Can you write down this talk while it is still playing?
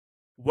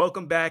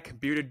Welcome back,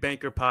 Bearded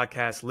Banker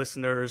podcast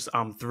listeners.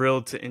 I'm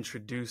thrilled to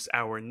introduce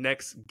our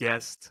next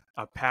guest,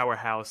 a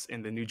powerhouse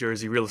in the New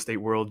Jersey real estate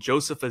world,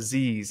 Joseph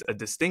Aziz, a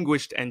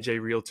distinguished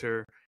NJ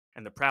realtor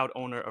and the proud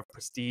owner of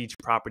Prestige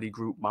Property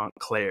Group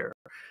Montclair.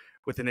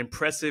 With an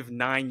impressive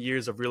 9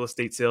 years of real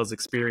estate sales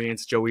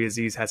experience, Joey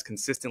Aziz has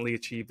consistently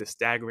achieved a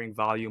staggering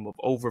volume of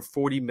over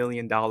 $40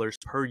 million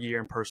per year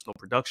in personal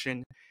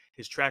production.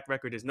 His track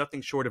record is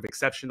nothing short of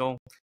exceptional.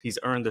 He's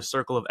earned the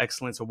Circle of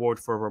Excellence Award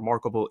for a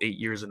remarkable 8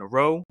 years in a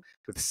row,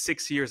 with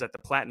 6 years at the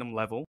platinum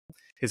level.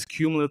 His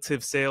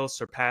cumulative sales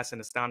surpass an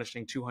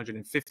astonishing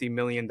 $250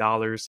 million,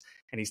 and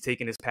he's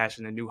taken his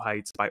passion to new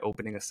heights by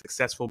opening a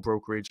successful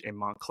brokerage in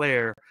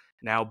Montclair,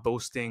 now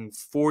boasting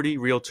 40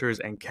 realtors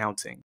and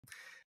counting.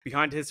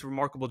 Behind his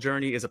remarkable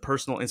journey is a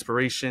personal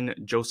inspiration,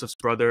 Joseph's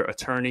brother,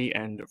 attorney,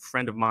 and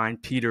friend of mine,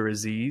 Peter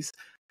Aziz.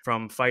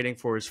 From fighting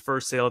for his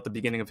first sale at the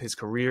beginning of his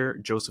career,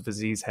 Joseph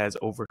Aziz has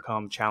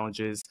overcome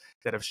challenges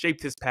that have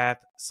shaped his path,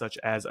 such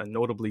as a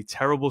notably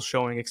terrible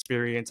showing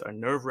experience, a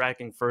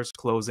nerve-wracking first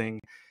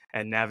closing,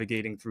 and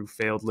navigating through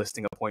failed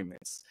listing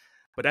appointments.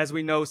 But as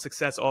we know,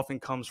 success often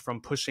comes from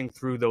pushing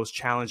through those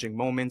challenging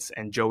moments,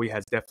 and Joey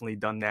has definitely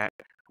done that,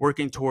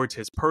 working towards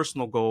his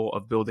personal goal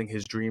of building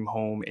his dream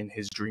home in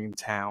his dream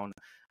town,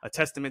 a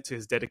testament to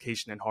his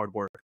dedication and hard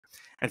work.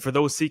 And for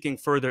those seeking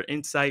further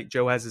insight,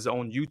 Joe has his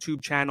own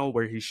YouTube channel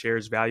where he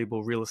shares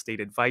valuable real estate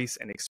advice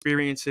and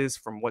experiences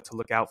from what to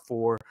look out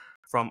for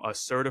from a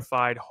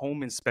certified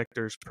home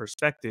inspector's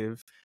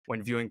perspective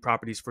when viewing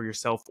properties for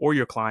yourself or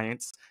your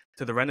clients,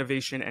 to the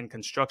renovation and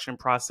construction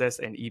process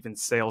and even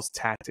sales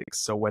tactics.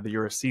 So whether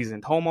you're a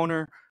seasoned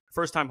homeowner,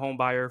 first-time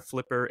homebuyer,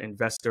 flipper,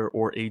 investor,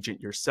 or agent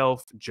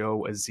yourself,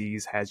 Joe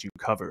Aziz has you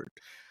covered.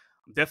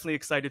 I'm definitely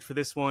excited for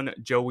this one.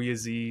 Joey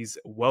Aziz,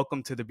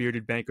 welcome to the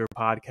Bearded Banker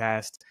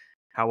podcast.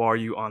 How are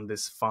you on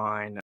this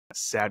fine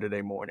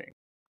Saturday morning?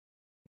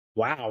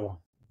 Wow,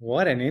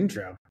 what an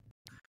intro.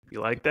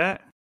 You like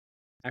that?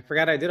 I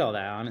forgot I did all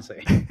that,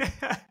 honestly.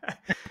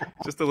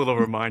 Just a little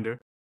reminder.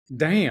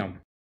 Damn.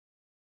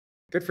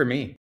 Good for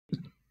me.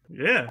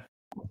 Yeah.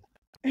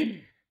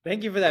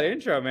 Thank you for that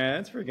intro,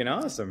 man. That's freaking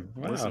awesome.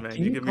 Wow. Listen, man,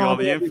 you give me all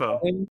the info.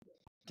 Can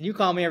you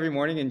call me every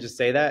morning and just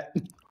say that?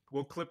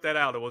 We'll clip that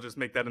out and we'll just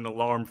make that an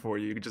alarm for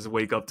you. You can just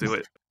wake up to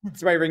it.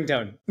 It's my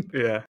ringtone.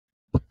 Yeah.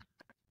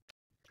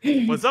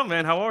 What's up,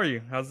 man? How are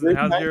you? How's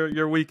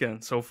your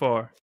weekend so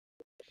far?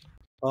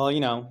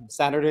 Well,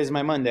 Saturday is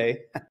my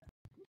Monday.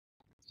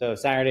 So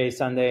Saturday,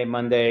 Sunday,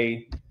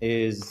 Monday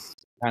is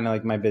kind of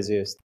like my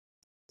busiest.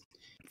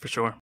 For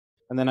sure.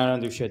 And then I don't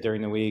do shit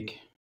during the week.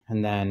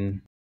 And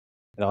then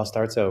it all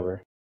starts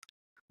over.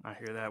 I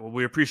hear that. Well,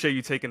 we appreciate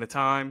you taking the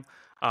time.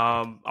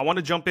 I want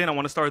to jump in. I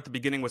want to start at the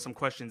beginning with some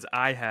questions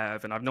I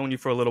have, and I've known you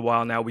for a little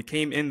while now. We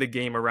came in the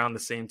game around the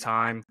same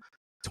time,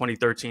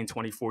 2013,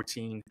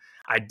 2014.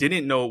 I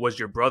didn't know it was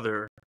your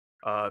brother,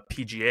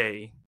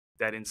 PGA,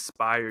 that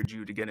inspired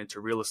you to get into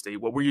real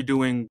estate. What were you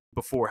doing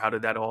before? How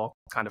did that all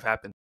kind of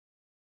happen?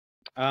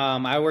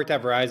 I worked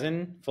at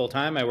Verizon full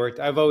time.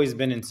 I've always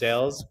been in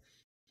sales.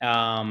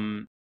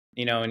 In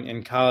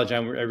college, I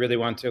really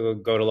wanted to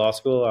go to law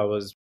school. I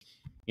was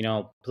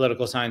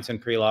political science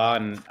and pre-law,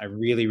 and I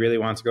really, really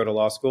want to go to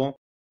law school.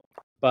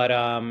 But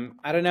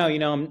I don't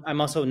know,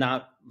 I'm also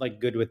not like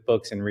good with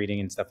books and reading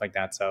and stuff like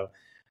that. So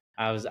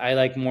I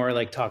like more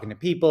like talking to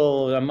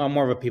people. I'm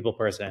more of a people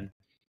person.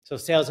 So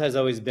sales has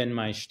always been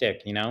my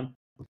shtick,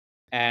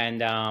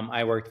 And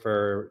I worked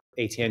for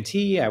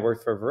AT&T, I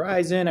worked for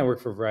Verizon, I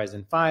worked for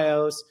Verizon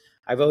Fios.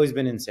 I've always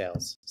been in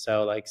sales.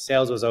 So like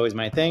sales was always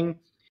my thing.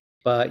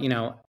 But,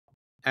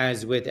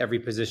 as with every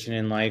position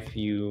in life,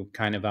 you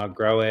kind of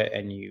outgrow it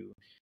and you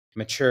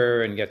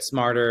mature and get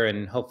smarter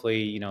and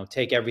hopefully,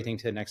 take everything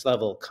to the next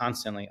level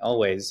constantly,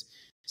 always.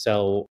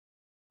 So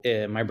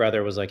my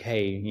brother was like,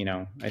 hey,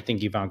 I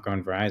think you've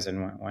outgrown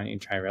Verizon. Why don't you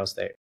try real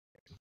estate?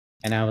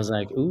 And I was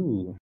like,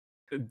 ooh.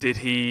 Did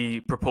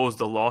he propose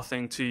the law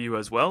thing to you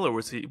as well? Or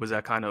was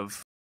that kind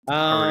of?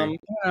 I don't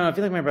know. I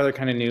feel like my brother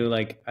kind of knew,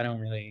 like, I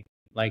don't really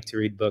like to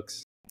read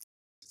books.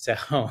 So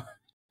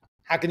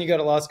how can you go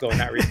to law school and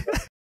not read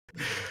books?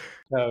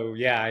 So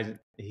yeah,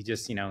 he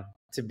just,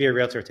 to be a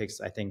realtor takes,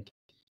 I think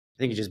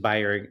you just buy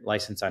your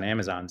license on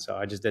Amazon. So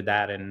I just did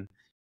that and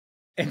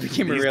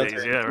became a realtor.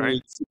 Days, yeah,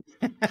 right.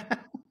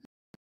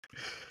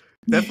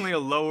 Definitely a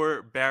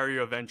lower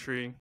barrier of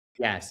entry.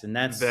 Yes, and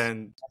that's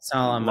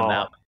all I'm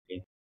about.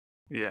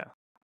 Yeah,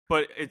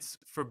 but it's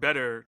for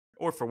better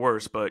or for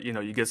worse. But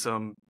you get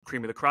some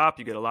cream of the crop.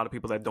 You get a lot of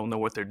people that don't know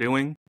what they're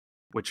doing,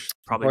 which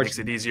probably makes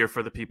it easier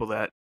for the people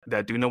that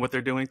do know what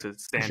they're doing to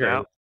stand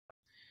out.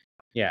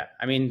 Yeah.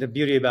 I mean, the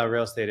beauty about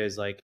real estate is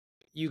like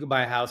you could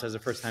buy a house as a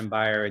first time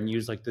buyer and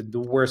use like the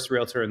worst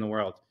realtor in the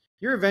world.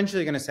 You're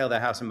eventually going to sell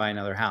that house and buy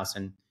another house.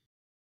 And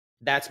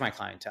that's my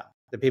clientele.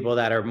 The people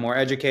that are more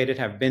educated,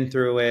 have been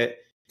through it,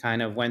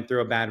 kind of went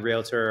through a bad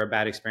realtor or a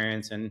bad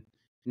experience, and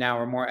now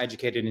are more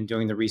educated in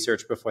doing the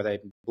research before they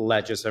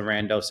let just a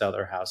rando sell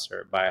their house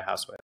or buy a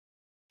house with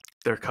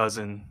their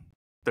cousin,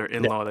 their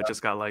in-law that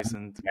just got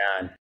licensed.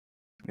 God.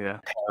 Yeah.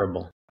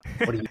 Terrible.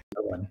 What are you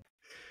doing?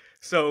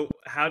 So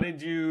how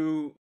did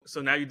you?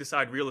 So now you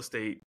decide real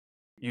estate.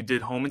 You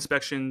did home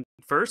inspection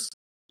first.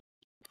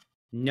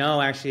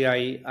 No, actually,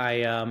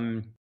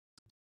 I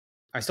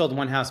sold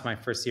one house my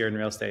first year in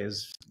real estate.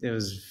 It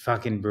was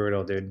fucking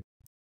brutal, dude.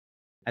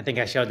 I think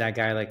I showed that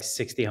guy like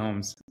 60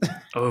 homes.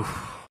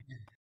 Oh,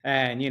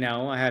 And,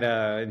 I had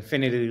a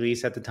infinity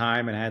lease at the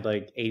time and I had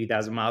like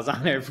 80,000 miles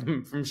on it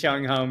from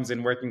showing homes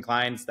and working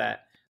clients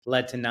that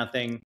led to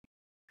nothing.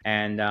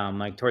 And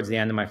like towards the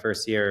end of my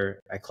first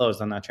year, I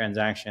closed on that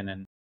transaction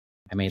and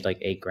I made like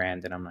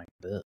 $8,000. And I'm like,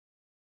 ugh,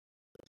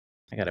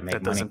 I got to make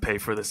that money. doesn't pay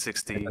for the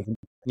 60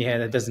 Yeah,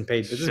 that doesn't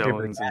pay. This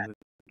showings.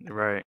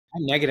 Right.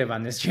 I'm negative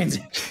on this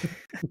transaction.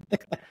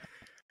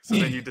 So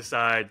then you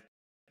decide,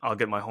 I'll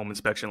get my home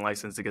inspection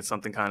license to get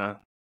something kind of Well, home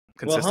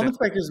consistent.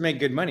 inspectors make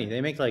good money.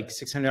 They make like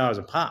 $600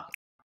 a pop.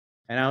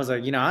 And I was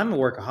like, I'm a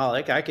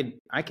workaholic.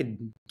 I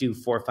could do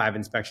 4 or 5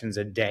 inspections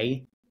a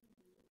day,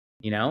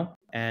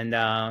 and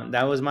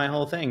that was my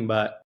whole thing.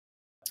 But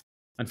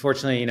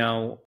unfortunately,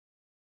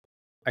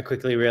 I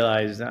quickly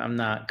realized I'm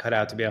not cut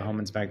out to be a home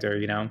inspector.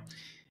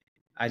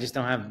 I just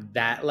don't have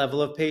that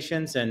level of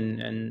patience.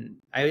 And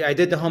I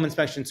did the home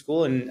inspection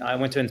school, and I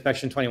went to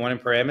Inspection 21 in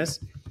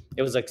Paramus.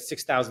 It was like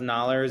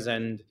 $6,000,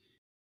 and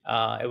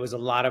it was a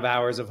lot of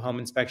hours of home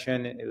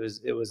inspection. It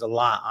was a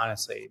lot,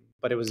 honestly,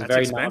 but it was That's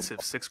very expensive.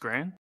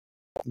 $6,000.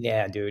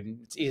 Yeah, dude,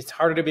 it's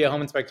harder to be a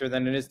home inspector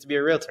than it is to be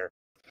a realtor,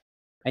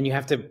 and you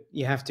have to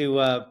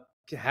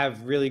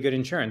have really good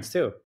insurance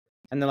too,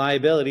 and the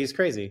liability is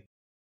crazy.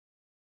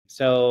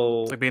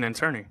 So It's like being an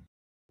attorney.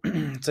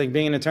 it's like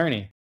being an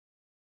attorney.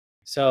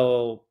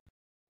 So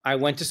I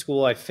went to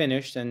school, I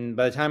finished, and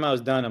by the time I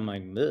was done, I'm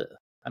like, ugh,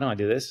 I don't want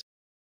to do this.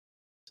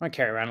 I don't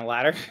carry around a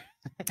ladder.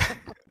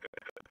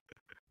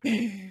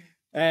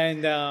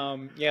 And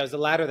yeah, it was the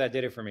ladder that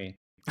did it for me.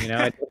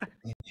 I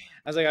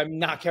was like, I'm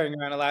not carrying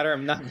around a ladder.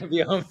 I'm not going to be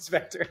a home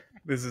inspector.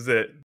 This is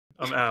it.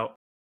 I'm out.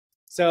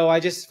 So I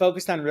just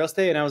focused on real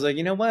estate, and I was like,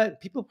 you know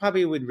what? People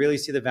probably would really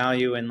see the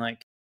value in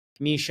like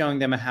me showing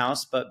them a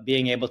house, but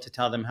being able to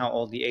tell them how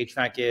old the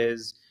HVAC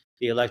is,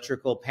 the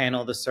electrical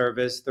panel, the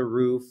service, the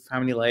roof, how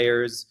many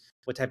layers,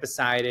 what type of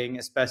siding,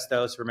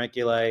 asbestos,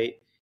 vermiculite,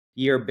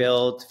 year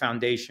built,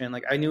 foundation.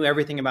 Like I knew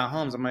everything about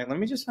homes. I'm like, let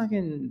me just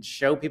fucking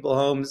show people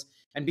homes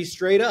and be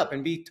straight up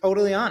and be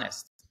totally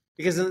honest.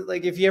 Because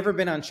like if you ever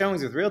been on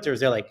showings with realtors,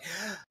 they're like,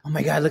 oh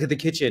my God, look at the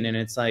kitchen. And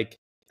it's like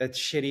that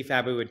shitty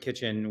Fabbywood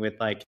kitchen with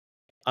like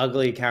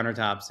ugly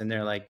countertops. And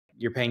they're like,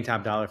 you're paying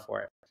top dollar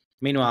for it.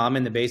 Meanwhile, I'm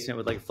in the basement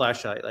with like a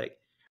flashlight, like,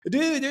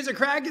 dude, there's a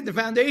crack in the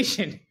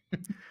foundation.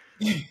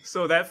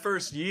 So that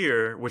first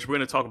year, which we're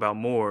going to talk about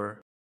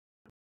more,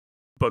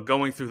 but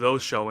going through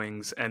those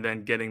showings and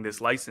then getting this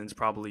license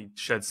probably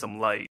shed some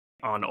light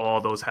on all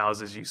those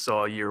houses you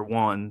saw year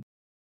one.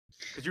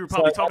 Because you were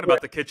probably talking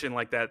about the kitchen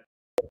like that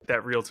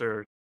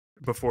realtor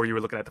before you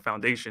were looking at the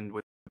foundation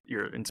with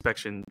your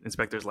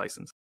inspector's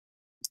license.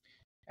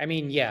 I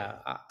mean, yeah,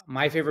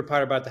 my favorite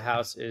part about the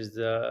house is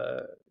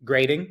the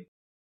grading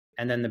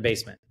and then the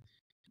basement.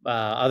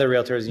 Other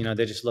realtors,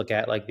 they just look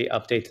at like the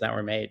updates that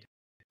were made.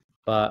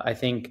 But I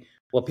think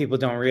what people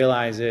don't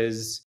realize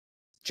is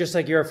just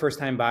like you're a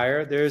first-time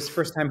buyer, there's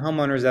first-time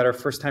homeowners that are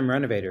first-time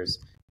renovators,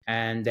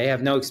 and they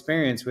have no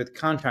experience with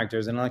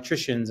contractors and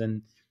electricians,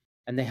 and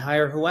they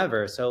hire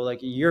whoever. So like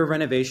your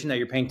renovation that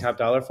you're paying top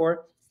dollar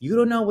for, you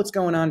don't know what's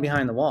going on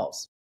behind the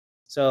walls.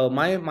 So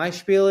my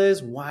spiel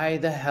is, why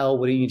the hell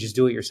wouldn't you just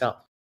do it yourself?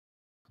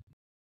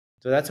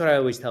 So that's what I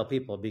always tell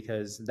people,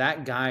 because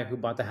that guy who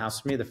bought the house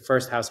for me, the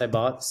first house I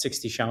bought,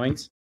 60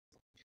 showings,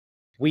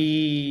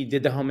 we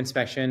did the home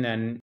inspection,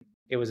 and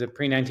it was a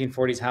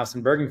pre-1940s house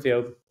in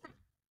Bergenfield.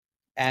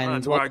 And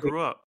that's where I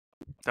grew up.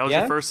 That was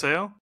your first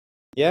sale?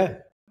 Yeah.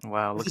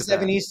 Wow, look at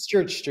 57 that. East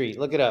Church Street.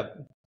 Look it up.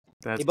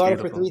 That's He bought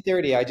beautiful. it for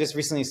 $330. I just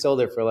recently sold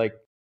it for like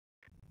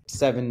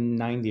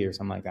 $790 or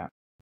something like that.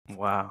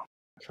 Wow.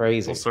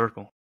 Crazy. Full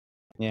circle.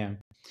 Yeah.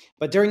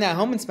 But during that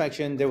home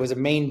inspection, there was a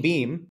main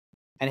beam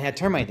and it had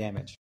termite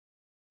damage.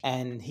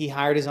 And he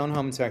hired his own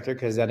home inspector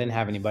because I didn't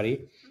have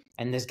anybody.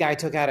 And this guy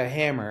took out a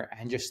hammer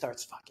and just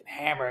starts fucking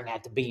hammering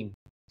at the beam.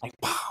 Like,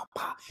 pow,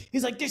 pow.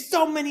 He's like, there's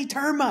so many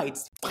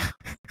termites.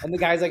 And the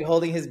guy's like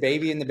holding his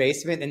baby in the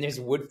basement and there's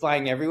wood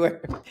flying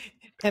everywhere.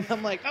 And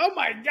I'm like, oh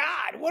my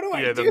God, what do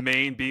I do? Yeah, the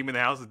main beam in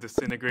the house is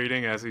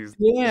disintegrating as he's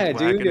Yeah,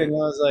 dude. it. And I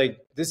was like,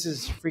 this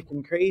is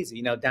freaking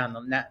crazy. Now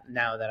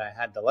that I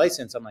had the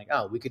license, I'm like,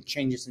 oh, we could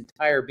change this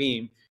entire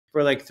beam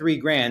for like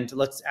 $3,000.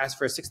 Let's ask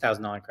for a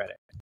 $6,000 credit.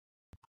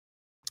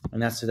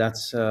 And that's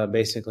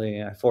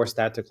basically, I forced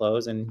that to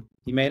close, and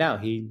he made out.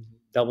 He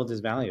doubled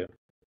his value.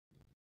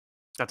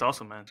 That's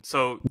awesome, man.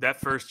 So that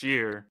first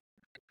year,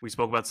 we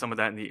spoke about some of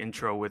that in the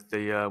intro with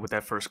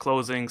that first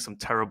closing, some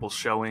terrible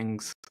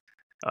showings,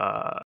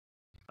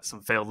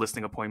 some failed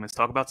listing appointments.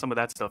 Talk about some of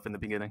that stuff in the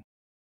beginning.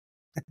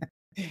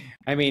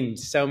 I mean,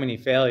 so many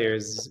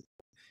failures,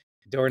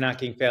 door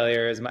knocking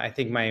failures. I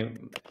think my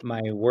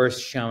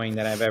worst showing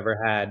that I've ever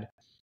had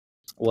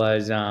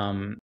was,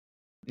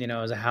 it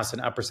was a house in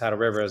Upper Saddle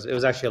River. It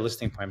was actually a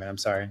listing appointment. I'm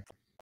sorry.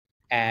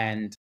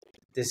 And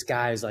this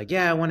guy's like,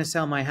 yeah, I want to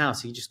sell my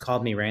house. He just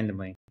called me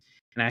randomly.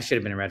 And I should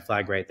have been a red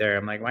flag right there.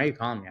 I'm like, why are you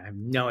calling me? I have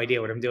no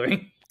idea what I'm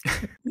doing.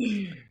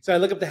 So I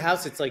look up the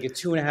house. It's like a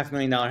 $2.5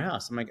 million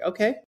house. I'm like,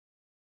 okay,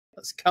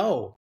 let's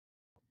go.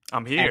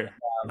 I'm And, here.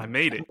 I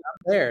made it.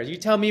 I'm there. You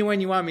tell me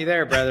when you want me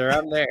there, brother.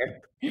 I'm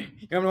there. You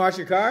want me to wash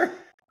your car?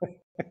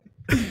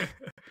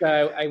 So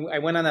I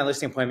went on that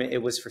listing appointment.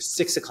 It was for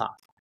 6 o'clock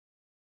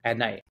at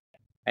night.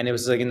 And it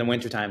was like in the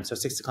wintertime. So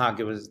 6 o'clock,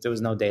 there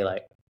was no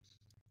daylight.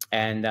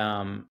 And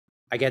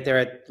I get there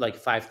at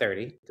like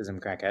 5:30 because I'm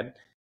a crackhead.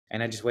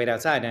 And I just wait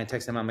outside and I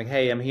text him. I'm like,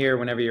 hey, I'm here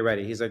whenever you're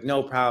ready. He's like,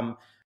 no problem.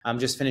 I'm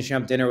just finishing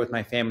up dinner with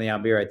my family. I'll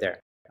be right there.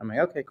 I'm like,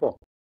 okay, cool.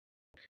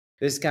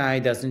 This guy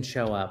doesn't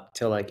show up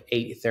till like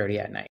 8:30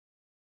 at night.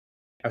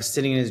 I was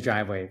sitting in his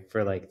driveway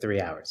for like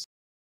 3 hours.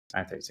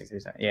 5:30,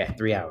 6, 7. Yeah,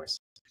 3 hours.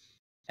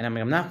 And I'm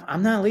like,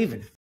 I'm not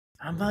leaving.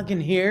 I'm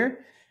fucking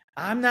here.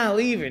 I'm not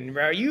leaving,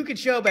 bro. You could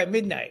show up at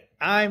midnight.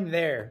 I'm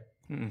there.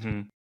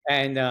 Mm-hmm.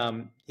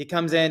 And he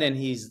comes in and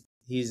he's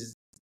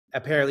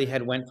apparently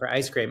had went for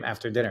ice cream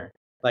after dinner,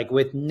 like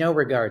with no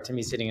regard to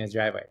me sitting in his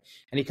driveway.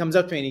 And he comes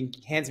up to me and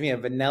he hands me a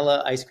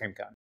vanilla ice cream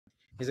cone.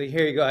 He's like,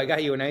 here you go. I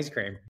got you an ice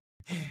cream.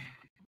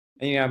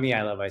 And you know me,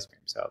 I love ice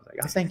cream. So I was like,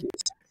 oh, thank you.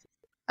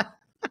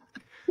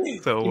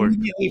 So it worked.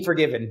 Immediately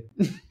forgiven.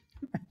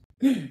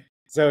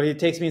 So he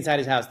takes me inside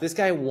his house. This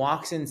guy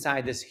walks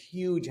inside this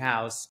huge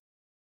house.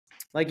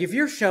 Like if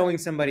you're showing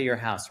somebody your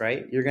house,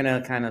 right? You're going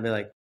to kind of be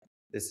like,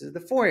 this is the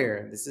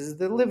foyer. This is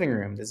the living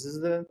room. This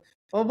is the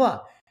blah,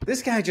 blah.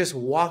 This guy just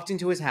walked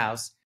into his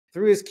house,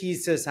 threw his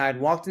keys to the side,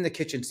 walked in the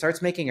kitchen,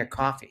 starts making a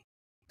coffee.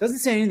 Doesn't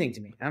say anything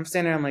to me. I'm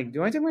standing there. I'm like,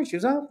 do I take my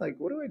shoes off? Like,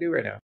 what do I do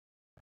right now?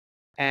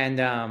 And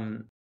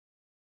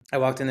I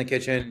walked in the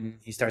kitchen.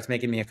 He starts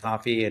making me a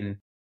coffee. And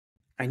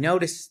I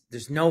noticed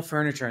there's no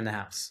furniture in the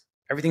house.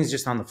 Everything's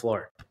just on the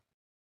floor.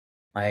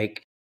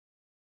 Like,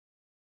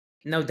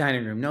 no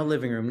dining room, no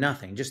living room,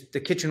 nothing. Just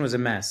the kitchen was a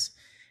mess.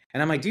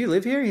 And I'm like, do you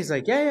live here? He's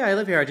like, yeah, I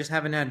live here. I just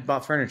haven't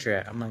bought furniture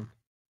yet. I'm like,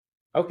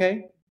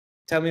 okay,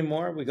 tell me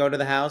more. We go to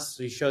the house.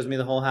 He shows me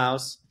the whole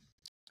house.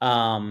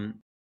 All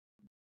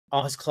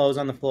his clothes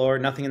on the floor,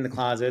 nothing in the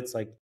closets.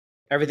 Like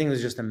everything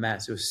was just a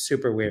mess. It was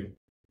super weird.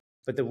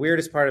 But the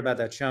weirdest part about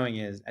that showing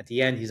is at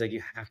the end, he's like,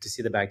 you have to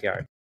see the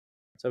backyard.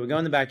 So we go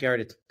in the backyard.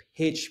 It's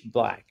pitch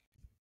black,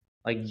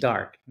 like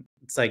dark.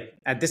 It's like,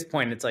 at this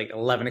point, it's like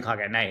 11 o'clock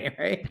at night,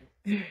 right?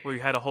 Well, you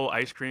had a whole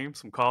ice cream,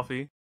 some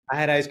coffee. I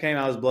had ice cream.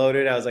 I was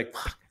bloated. I was like,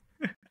 fuck.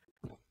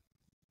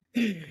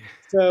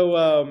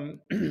 So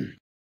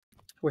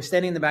we're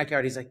standing in the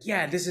backyard. He's like,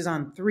 yeah, this is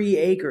on 3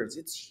 acres.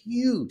 It's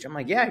huge. I'm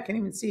like, yeah, I can't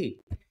even see.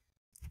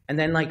 And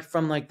then like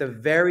from like the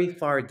very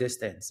far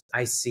distance,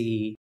 I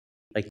see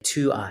like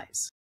 2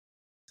 eyes.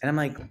 And I'm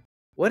like,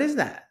 what is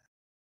that?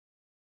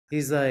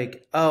 He's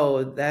like,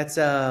 oh, that's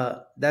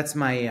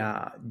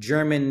my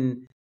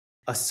German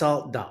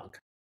assault dog,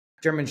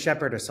 German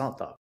Shepherd assault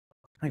dog.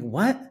 I'm like,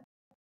 what?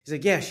 He's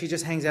like, yeah, she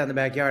just hangs out in the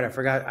backyard. I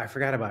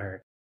forgot about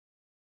her.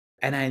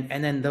 And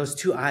then those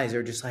 2 eyes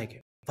are just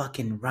like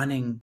fucking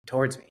running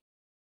towards me,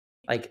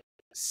 like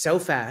so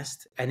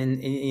fast. And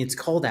it's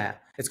cold out.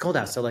 It's cold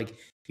out. So like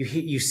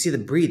you see the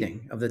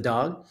breathing of the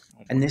dog,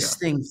 and this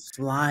thing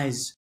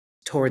flies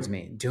towards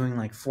me, doing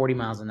like 40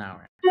 miles an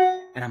hour.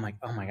 And I'm like,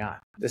 oh my god,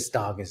 this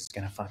dog is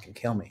gonna fucking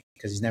kill me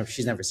because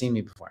she's never seen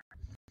me before.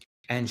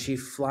 And she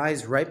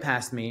flies right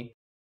past me,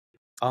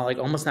 like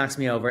almost knocks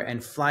me over,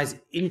 and flies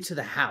into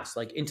the house,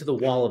 like into the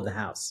wall of the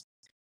house.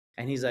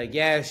 And he's like,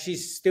 yeah,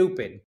 she's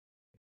stupid.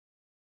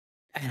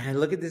 And I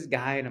look at this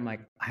guy and I'm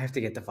like, I have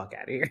to get the fuck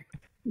out of here.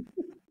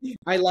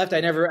 I left.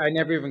 I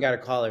never even got a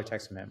call or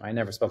text from him. I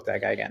never spoke to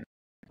that guy again.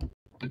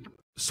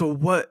 So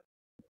what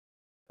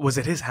was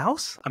it? His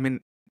house? I mean,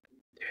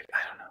 dude, I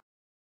don't know.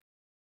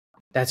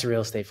 That's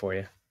real estate for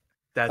you.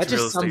 That's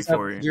real estate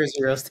for you.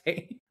 Jersey real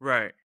estate.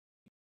 Right.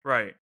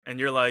 And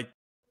you're like,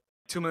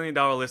 $2 million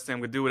listing. I'm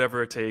gonna do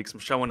whatever it takes. I'm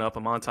showing up.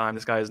 I'm on time.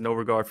 This guy has no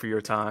regard for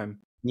your time.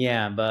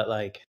 Yeah, but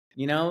like,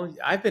 you know,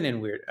 I've been in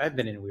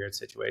weird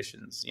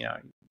situations. You know,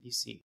 you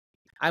see,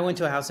 I went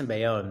to a house in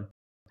Bayonne.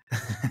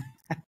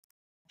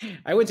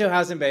 I went to a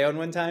house in Bayonne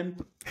one time,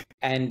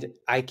 and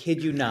I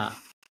kid you not,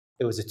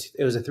 it was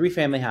a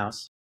 3-family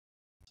house,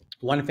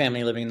 1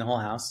 family living in the whole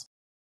house,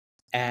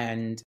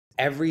 and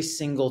every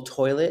single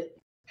toilet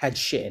had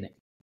shit in it,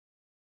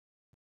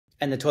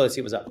 and the toilet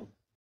seat was up.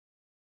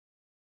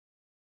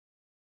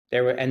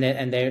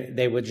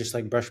 They would just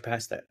like brush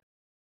past it.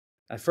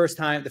 The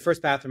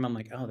first bathroom, I'm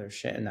like, oh, there's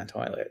shit in that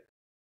toilet.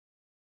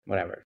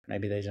 Whatever.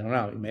 Maybe they don't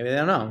know. Maybe they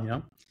don't know, you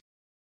know?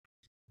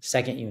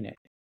 Second unit,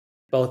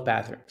 both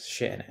bathrooms,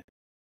 shit in it.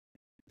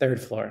 3rd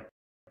floor,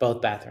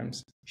 both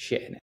bathrooms,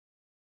 shit in it.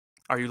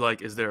 Are you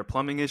like, is there a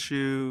plumbing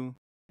issue?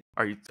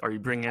 Are you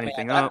bringing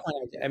anything up?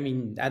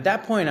 At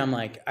that point, I'm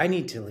like, I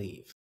need to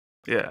leave.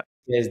 Yeah.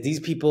 Because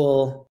these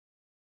people,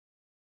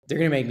 they're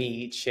going to make me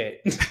eat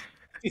shit.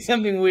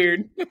 Something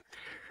weird.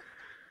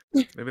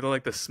 Maybe they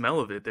like the smell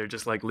of it. They're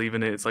just like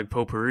leaving it. It's like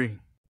potpourri.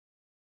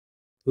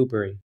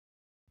 Poopery.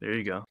 There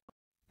you go.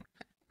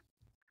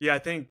 Yeah, I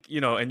think,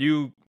 you know, and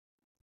you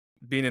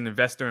being an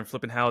investor and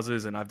flipping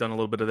houses, and I've done a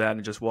little bit of that,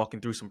 and just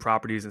walking through some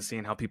properties and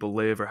seeing how people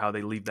live or how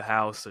they leave the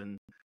house, and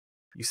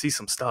you see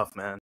some stuff,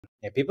 man.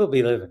 Yeah, people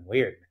be living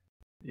weird.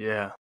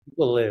 Yeah.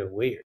 People live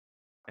weird.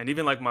 And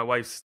even like my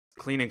wife's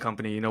cleaning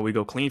company, we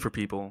go clean for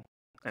people,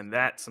 and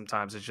that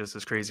sometimes is just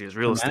as crazy as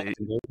real estate.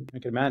 I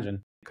can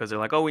imagine. Because they're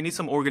like, oh, we need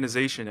some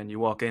organization, and you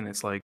walk in,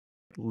 it's like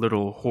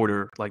little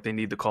hoarder, like they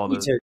need to call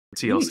the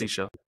TLC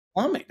show.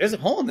 Plumbing. There's a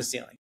hole in the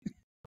ceiling.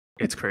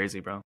 It's crazy,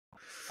 bro.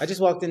 I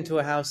just walked into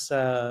a house.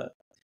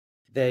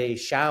 They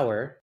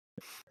shower,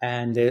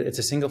 and it's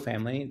a single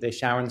family. They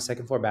shower in the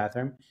second floor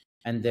bathroom,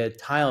 and the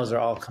tiles are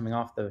all coming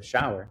off the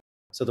shower,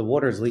 so the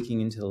water is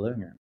leaking into the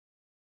living room,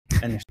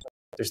 and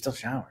they're still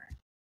showering.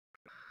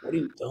 What are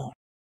you doing?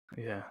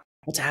 Yeah.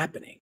 What's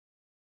happening?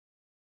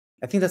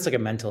 I think that's like a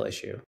mental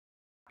issue.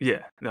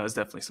 Yeah, no, there's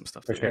definitely some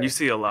stuff there. Sure. And you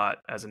see a lot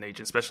as an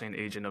agent, especially an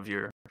agent of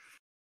your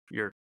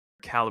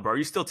caliber. Are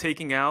you still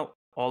taking out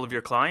all of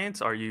your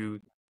clients? Are you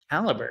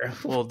caliber?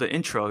 Well, the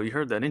intro, you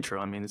heard that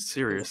intro. I mean, it's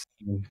serious.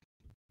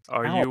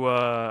 Are you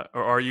or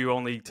are you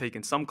only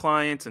taking some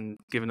clients and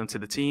giving them to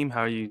the team?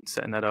 How are you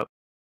setting that up?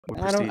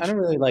 I don't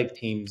really like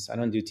teams. I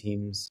don't do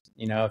teams.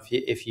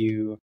 If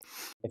you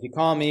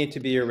call me to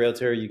be your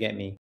realtor, you get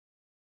me.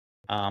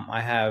 I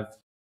have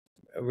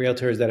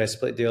realtors that I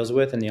split deals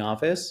with in the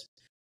office.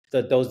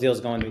 Those deals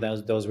go into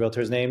those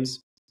realtors' names,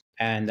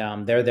 and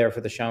they're there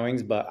for the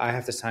showings. But I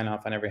have to sign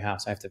off on every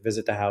house. I have to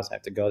visit the house. I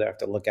have to go there. I have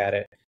to look at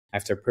it. I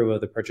have to approve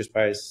of the purchase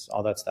price,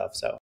 all that stuff.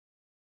 So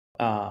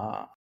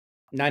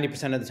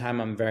 90% of the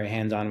time, I'm very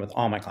hands-on with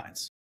all my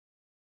clients.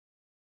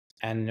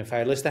 And if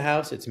I list a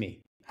house, it's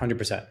me,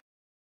 100%.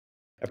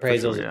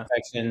 Appraisals,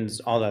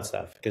 inspections, all that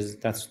stuff, because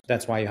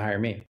that's why you hire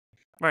me.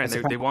 Right.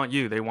 They want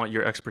you. They want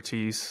your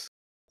expertise.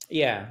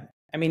 Yeah.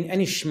 I mean,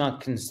 any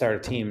schmuck can start a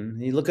team.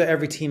 You look at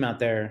every team out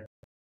there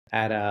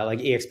at like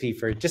EXP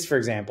for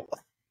example.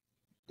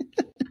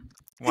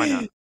 Why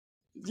not?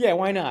 Yeah,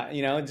 why not?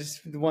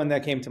 Just the one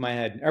that came to my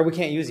head. Or we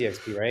can't use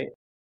EXP, right?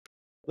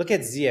 Look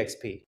at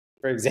ZXP,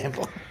 for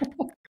example.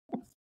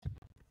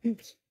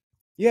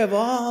 You have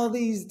all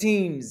these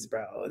teams,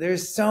 bro.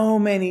 There's so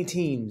many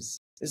teams.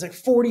 There's like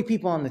 40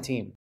 people on the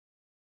team.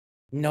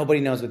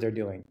 Nobody knows what they're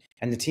doing.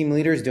 And the team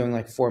leader is doing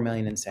like 4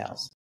 million in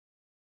sales.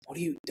 What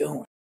are you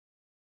doing?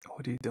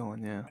 What are you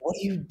doing? Yeah. What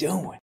are you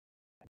doing?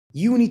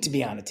 You need to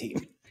be on a team.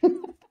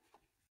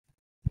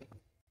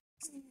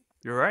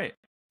 You're right.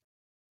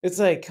 It's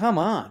like, come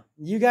on.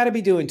 You got to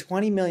be doing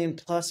 20 million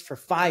plus for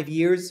 5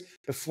 years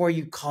before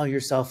you call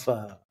yourself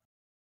a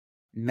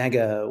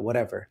mega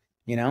whatever,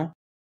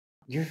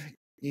 You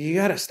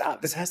got to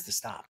stop. This has to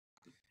stop.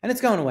 And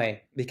it's going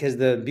away because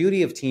the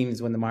beauty of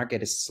teams when the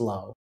market is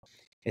slow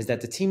is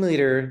that the team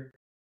leader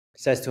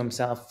says to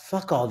himself,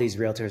 fuck all these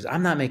realtors.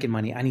 I'm not making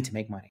money. I need to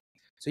make money.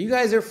 So you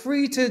guys are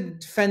free to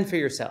fend for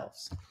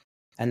yourselves.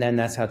 And then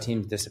that's how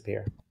teams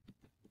disappear.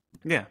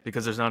 Yeah,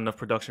 because there's not enough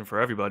production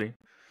for everybody.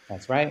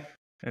 That's right.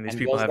 And these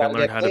people haven't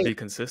learned how to be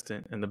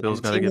consistent, and the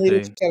bills got to get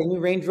paid. Got a new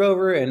Range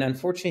Rover, and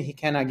unfortunately, he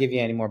cannot give you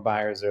any more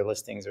buyers or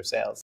listings or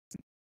sales.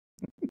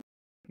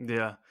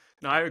 Yeah.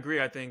 No, I agree.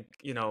 I think,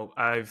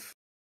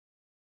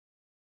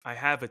 I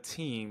have a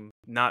team,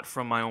 not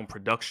from my own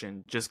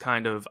production, just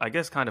kind of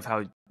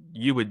how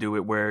you would do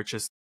it, where it's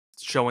just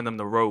showing them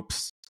the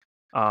ropes.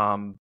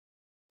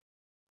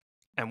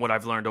 And what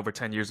I've learned over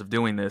 10 years of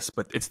doing this,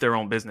 but it's their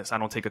own business. I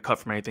don't take a cut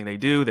from anything they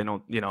do. They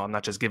don't, I'm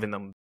not just giving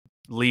them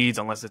leads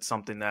unless it's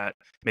something that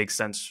makes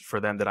sense for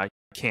them that I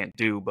can't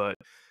do. But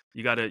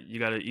you gotta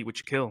eat what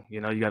you kill.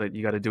 You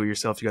gotta do it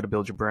yourself. You gotta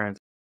build your brand.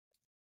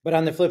 But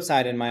on the flip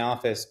side, in my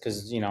office,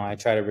 because I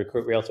try to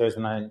recruit realtors,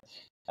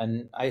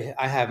 and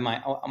I have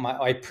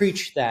I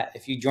preach that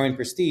if you join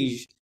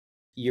Prestige,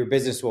 your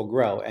business will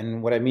grow.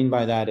 And what I mean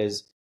by that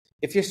is,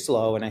 if you're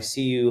slow and I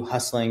see you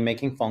hustling,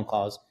 making phone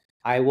calls,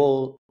 I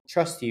will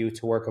trust you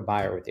to work a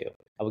buyer with you.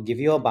 I will give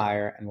you a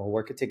buyer, and we'll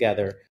work it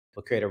together.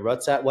 We'll create a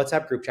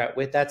WhatsApp group chat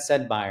with that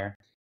said buyer,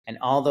 and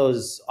all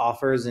those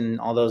offers and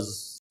all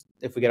those,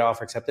 if we get an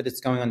offer accepted, it's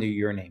going under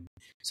your name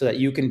so that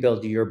you can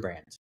build your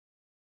brand.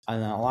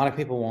 And a lot of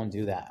people won't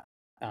do that.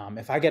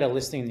 If I get a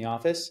listing in the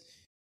office,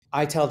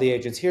 I tell the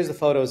agents, here's the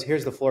photos,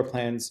 here's the floor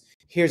plans,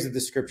 here's the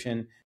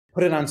description.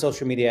 Put it on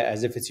social media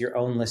as if it's your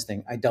own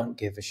listing. I don't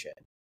give a shit.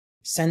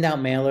 Send out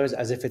mailers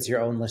as if it's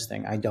your own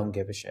listing. I don't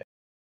give a shit.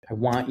 I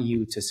want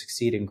you to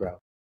succeed and grow.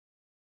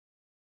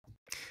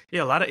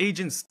 Yeah, a lot of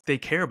agents, they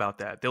care about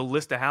that. They'll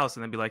list a house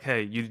and then be like,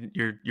 "Hey,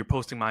 you're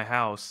posting my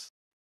house."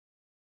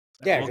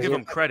 Yeah, we'll give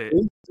them credit.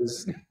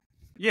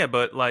 Yeah,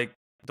 but like,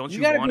 don't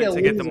you want it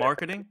to get the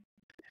marketing?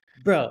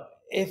 Bro,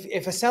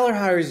 if a seller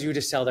hires you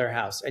to sell their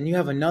house and you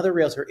have another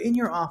realtor in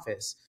your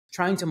office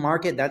trying to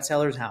market that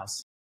seller's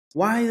house,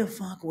 why the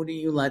fuck would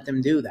you let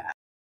them do that?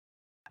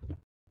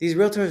 These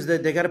realtors,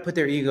 they got to put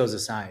their egos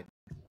aside,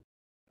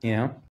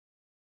 Yeah,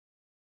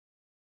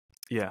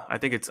 I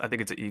think it's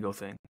an ego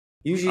thing.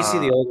 You usually see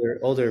the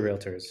older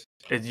realtors.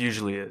 It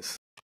usually is.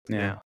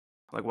 Yeah.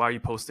 Like, why are you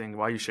posting?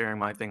 Why are you sharing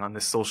my thing on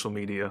this social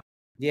media?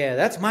 Yeah,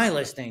 that's my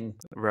listing.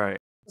 Right.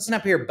 Listen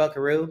up here,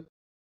 buckaroo.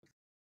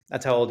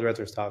 That's how old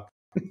realtors talk.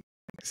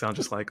 Sound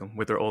just like them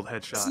with their old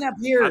headshot. Snap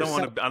here. I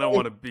don't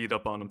want to beat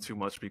up on them too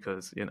much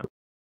because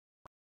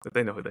but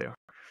they know who they are.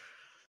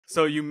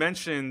 So you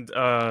mentioned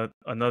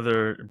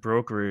another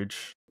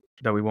brokerage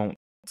that we won't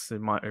say. It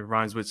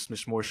rhymes with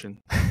smishmortion.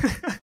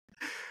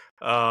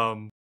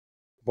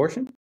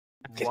 Abortion?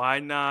 Why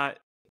not?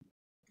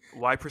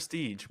 Why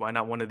Prestige? Why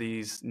not one of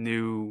these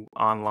new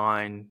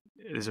online?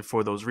 Is it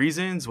for those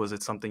reasons? Was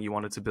it something you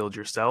wanted to build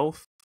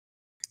yourself?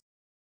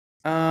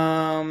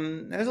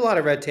 There's a lot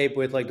of red tape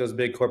with like those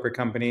big corporate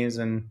companies,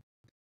 and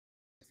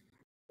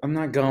I'm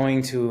not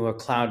going to a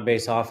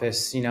cloud-based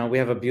office. We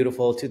have a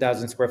beautiful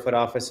 2,000 square foot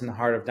office in the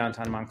heart of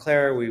downtown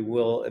Montclair. We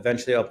will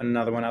eventually open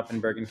another one up in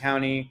Bergen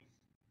County.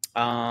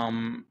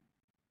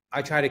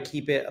 I try to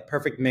keep it a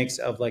perfect mix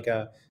of like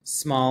a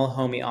small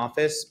homey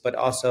office, but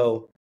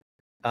also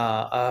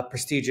a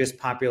prestigious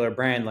popular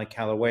brand like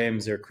Keller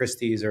Williams or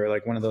Christie's or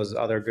like one of those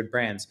other good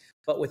brands,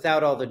 but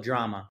without all the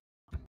drama.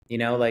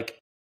 Like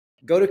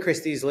go to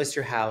Christie's, list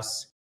your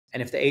house,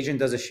 and if the agent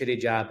does a shitty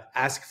job,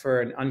 ask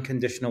for an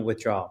unconditional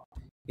withdrawal.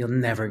 You'll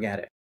never get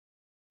it.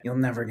 You'll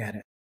never get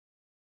it.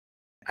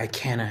 I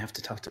have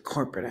to talk to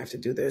corporate. I have to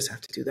do this. I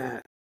have to do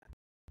that.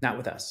 Not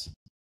with us.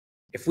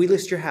 If we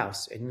list your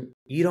house and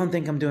you don't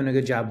think I'm doing a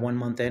good job 1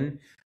 month in,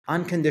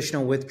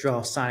 unconditional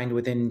withdrawal signed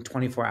within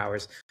 24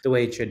 hours, the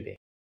way it should be.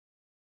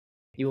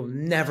 You will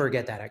never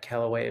get that at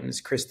Keller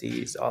Williams,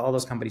 Christie's, all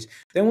those companies.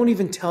 They won't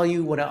even tell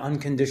you what an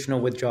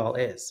unconditional withdrawal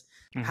is.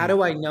 Mm-hmm. How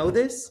do I know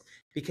this?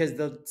 Because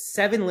the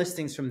 7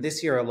 listings from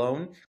this year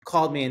alone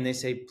called me and they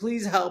say,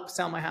 please help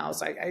sell my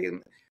house.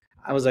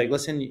 I was like,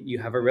 listen, you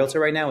have a realtor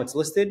right now. It's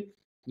listed.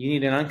 You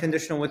need an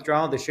unconditional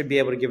withdrawal. They should be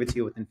able to give it to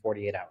you within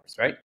 48 hours,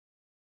 right?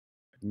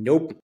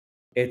 Nope.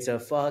 It's a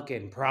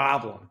fucking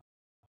problem.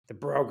 The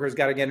broker's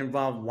got to get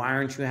involved. Why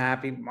aren't you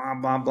happy? Blah,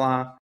 blah,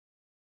 blah.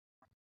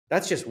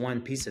 That's just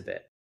one piece of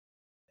it.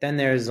 Then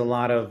there's a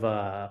lot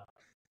of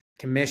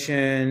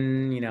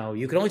commission.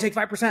 You can only take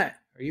 5%,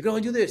 or you can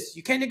only do this.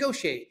 You can't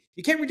negotiate.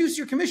 You can't reduce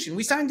your commission.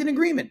 We signed an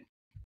agreement.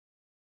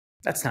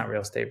 That's not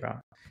real estate, bro.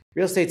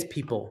 Real estate's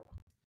people,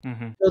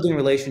 building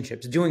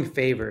relationships, doing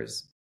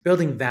favors,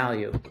 building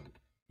value.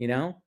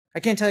 I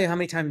can't tell you how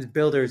many times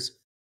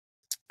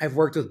I've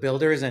worked with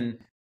builders and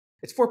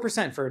it's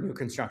 4% for a new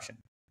construction,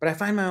 but I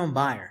find my own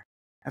buyer.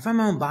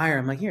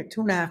 I'm like, here,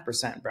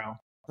 2.5%, bro.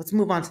 Let's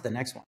move on to the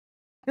next one.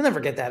 You'll never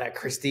get that at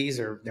Christie's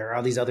or there are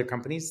all these other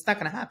companies. It's not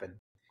going to happen.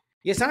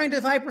 You signed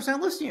a 5%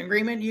 listing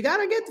agreement. You got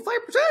to get the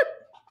 5%.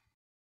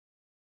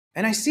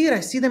 And I see it. I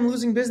see them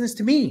losing business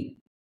to me.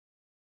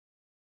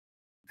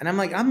 And I'm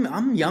like,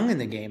 I'm young in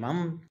the game.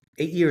 I'm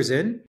 8 years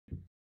in.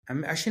 I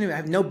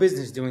have no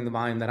business doing the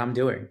volume that I'm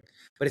doing.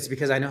 But it's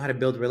because I know how to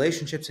build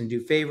relationships and do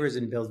favors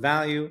and build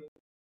value.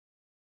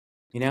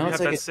 You have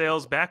like that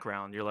sales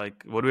background. You're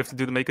like, what do we have to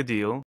do to make a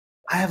deal?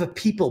 I have a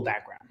people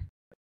background.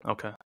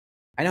 Okay.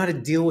 I know how to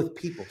deal with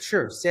people.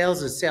 Sure,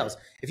 sales is sales.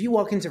 If you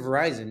walk into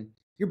Verizon,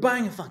 you're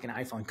buying a fucking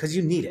iPhone because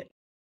you need it.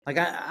 Like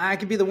I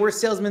could be the worst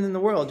salesman in the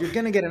world. You're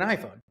going to get an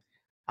iPhone.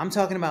 I'm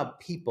talking about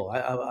people.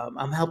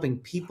 I'm helping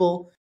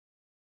people.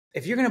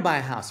 If you're going to buy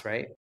a house,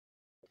 right,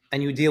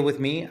 and you deal with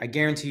me, I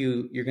guarantee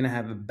you're going to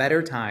have a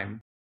better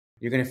time.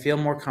 You're going to feel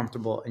more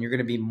comfortable, and you're going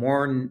to be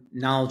more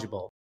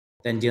knowledgeable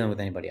than dealing with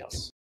anybody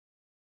else.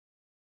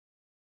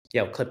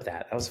 Yo, clip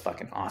that. That was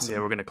fucking awesome. Yeah,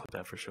 we're going to clip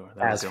that for sure.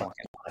 That was fucking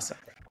awesome.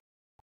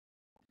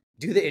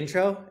 Do the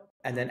intro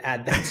and then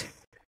add that.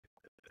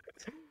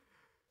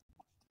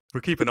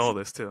 We're keeping all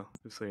this too,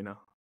 just so you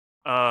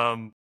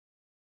know.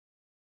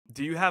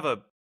 Do you have a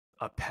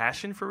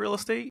passion for real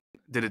estate?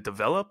 Did it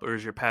develop, or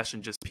is your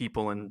passion just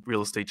people and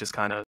real estate just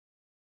kind of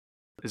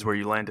is where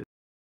you landed?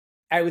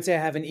 I would say I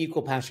have an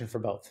equal passion for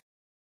both.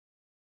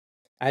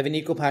 I have an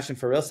equal passion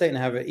for real estate and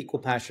I have an equal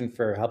passion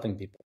for helping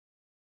people.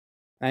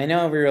 I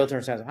know every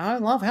realtor says, I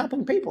love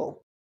helping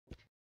people.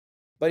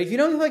 But if you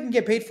don't fucking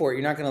get paid for it,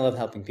 you're not going to love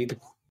helping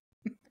people.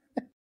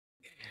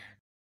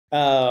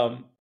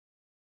 From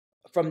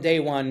day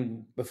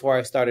one, before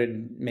I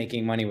started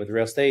making money with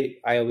real estate,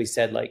 I always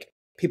said, like,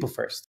 people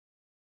first.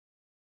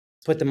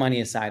 Put the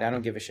money aside. I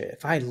don't give a shit.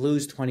 If I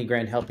lose 20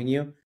 grand helping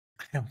you,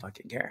 I don't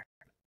fucking care.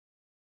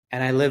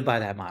 And I live by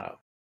that motto.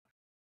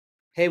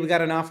 Hey, we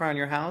got an offer on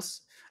your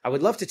house. I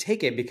would love to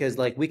take it because,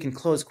 like, we can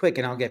close quick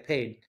and I'll get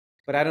paid.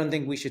 But I don't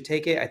think we should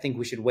take it. I think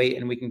we should wait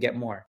and we can get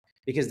more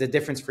because the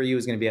difference for you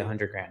is going to be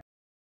 100 grand.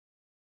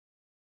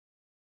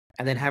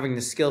 And then having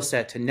the skill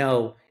set to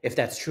know if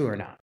that's true or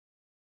not.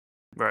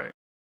 Right.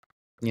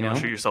 You know,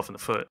 shoot yourself in the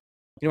foot.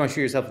 You don't want to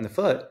shoot yourself in the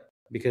foot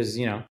because,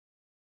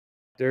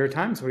 there are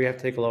times where you have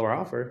to take a lower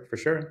offer for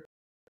sure.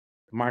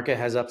 The market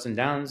has ups and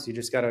downs. You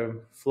just got to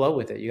flow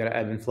with it. You got to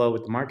ebb and flow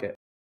with the market.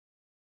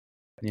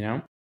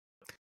 Do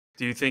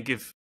you think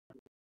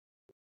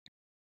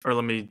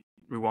let me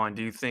rewind.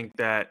 Do you think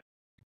that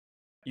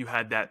you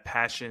had that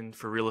passion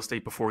for real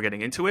estate before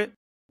getting into it?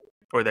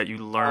 Or that you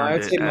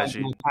learned it as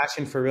you... My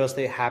passion for real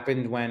estate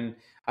happened when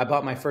I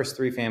bought my first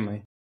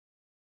 3-family.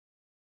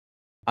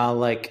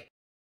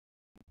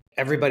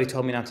 Everybody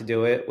told me not to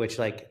do it, which,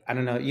 I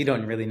don't know, you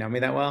don't really know me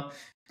that well.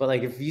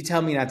 But, if you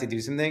tell me not to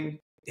do something,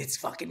 it's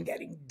fucking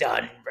getting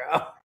done,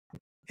 bro.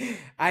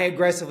 I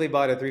aggressively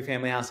bought a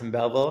 3-family house in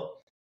Belleville.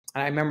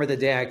 And I remember the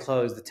day I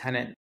closed, the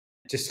tenant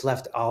just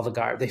left all the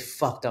garbage. They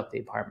fucked up the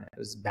apartment. It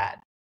was bad.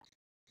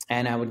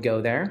 And I would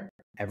go there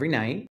every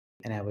night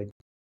and I would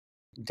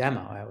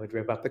demo. I would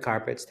rip up the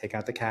carpets, take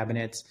out the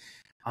cabinets,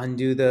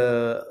 undo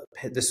the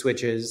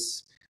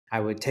switches. I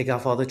would take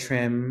off all the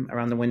trim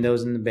around the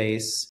windows and the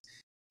base,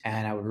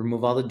 and I would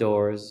remove all the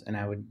doors, and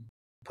I would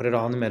put it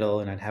all in the middle,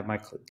 and I'd have my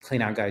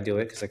clean out guy do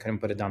it because I couldn't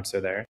put a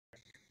dumpster there.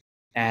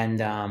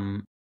 And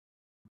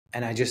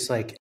I just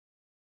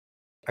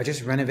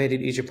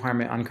renovated each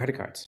apartment on credit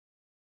cards.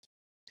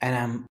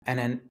 And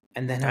then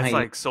that's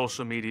like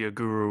social media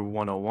guru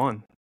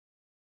 101.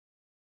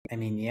 I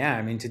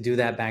mean, to do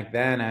that back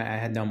then, I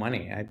had no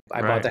money.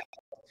 I Right.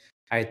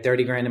 I had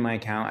 30 grand in my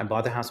account. I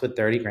bought the house with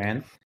 30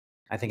 grand.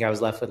 I think I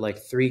was left with like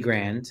 3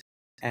 grand.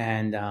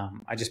 And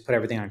I just put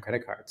everything on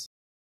credit cards.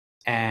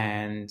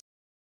 And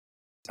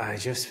I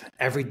just,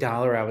 every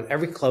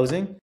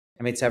closing,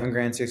 I made 7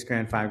 grand, 6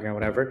 grand, 5 grand,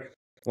 whatever,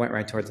 went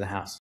right towards the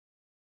house.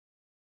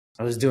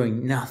 I was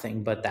doing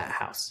nothing but that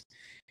house.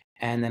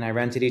 And then I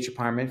rented each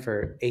apartment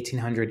for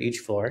 $1,800 each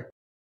floor.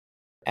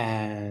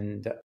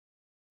 And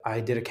I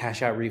did a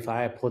cash out refi.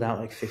 I pulled out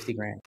like 50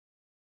 grand.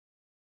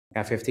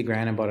 Got 50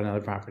 grand and bought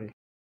another property.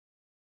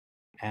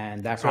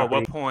 And that property. So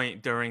at what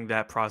point during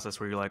that process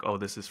were you like, oh,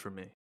 this is for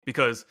me?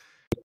 Because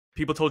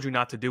people told you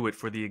not to do it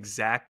for the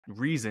exact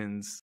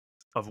reasons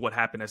of what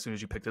happened as soon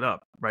as you picked it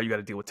up, right? You got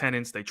to deal with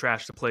tenants. They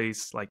trash the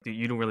place. Like,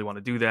 you don't really want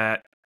to do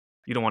that.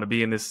 You don't want to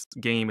be in this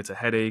game. It's a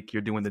headache.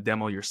 You're doing the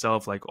demo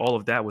yourself. Like, all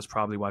of that was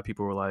probably why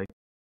people were like,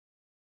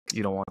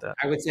 you don't want that.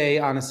 I would say,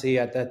 honestly,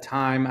 at that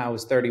time, I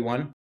was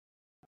 31.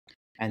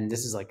 And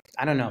this is like,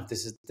 I don't know if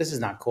this is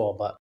not cool,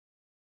 but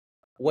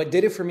what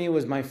did it for me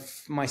was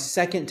my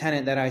second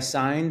tenant that I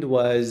signed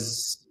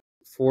was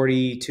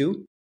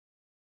 42.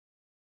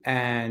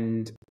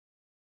 And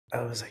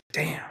I was like,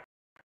 damn,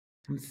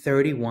 I'm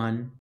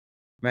 31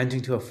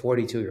 renting to a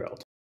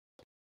 42-year-old.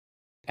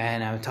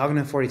 And I'm talking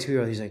to a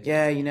 42-year-old. He's like,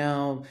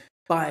 yeah,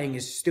 buying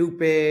is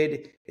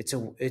stupid.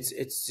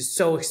 It's just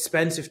so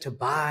expensive to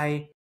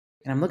buy.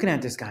 And I'm looking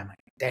at this guy. I'm like,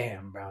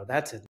 damn, bro,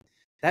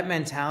 that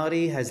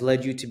mentality has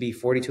led you to be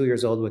 42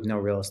 years old with no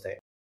real estate.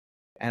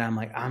 And I'm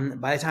like,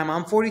 by the time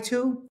I'm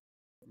 42,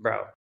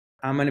 bro,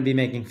 I'm going to be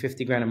making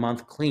 50 grand a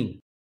month clean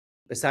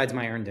besides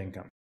my earned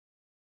income.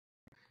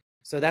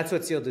 So that's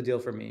what sealed the deal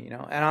for me,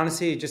 And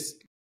honestly,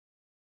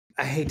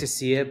 I hate to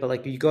see it, but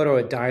like you go to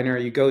a diner,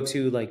 you go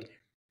to like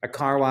a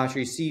car wash, or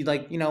you see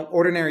like,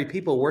 ordinary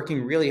people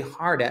working really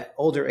hard at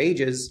older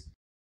ages.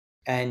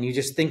 And you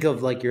just think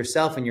of like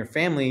yourself and your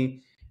family.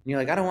 And you're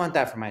like, I don't want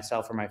that for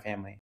myself or my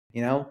family.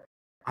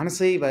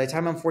 Honestly, by the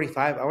time I'm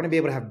 45, I want to be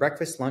able to have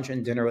breakfast, lunch,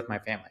 and dinner with my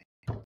family.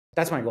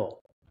 That's my goal.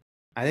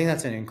 I think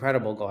that's an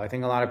incredible goal. I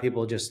think a lot of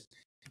people just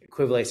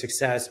equate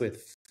success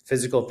with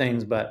physical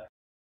things. But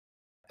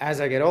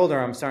as I get older,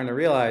 I'm starting to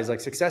realize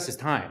like success is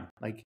time.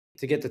 Like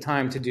to get the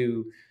time to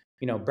do,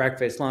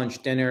 breakfast,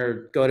 lunch,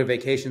 dinner, go to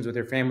vacations with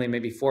your family,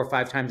 maybe 4 or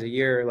 5 times a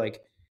year.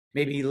 Like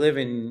maybe live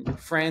in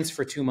France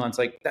for 2 months.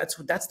 Like that's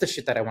the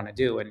shit that I want to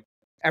do. And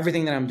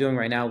everything that I'm doing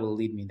right now will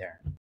lead me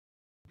there.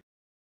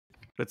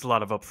 It's a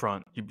lot of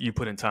upfront. You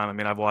put in time. I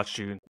mean, I've watched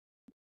you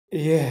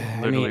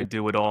Yeah, literally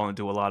do it all and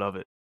do a lot of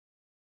it.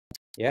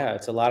 Yeah,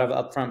 it's a lot of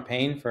upfront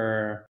pain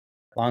for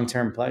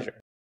long-term pleasure.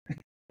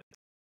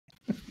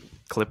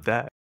 Clip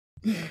that.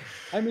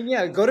 I mean,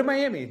 yeah, go to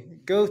Miami.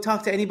 Go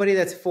talk to anybody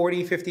that's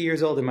 40, 50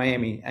 years old in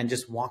Miami and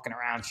just walking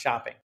around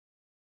shopping.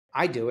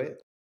 I do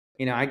it.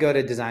 I go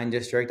to Design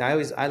District.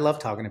 I love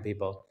talking to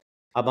people.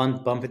 I'll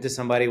bump into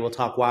somebody. We'll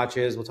talk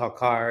watches. We'll talk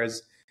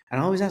cars. And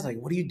I always ask, like,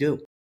 what do you do?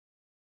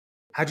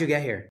 How'd you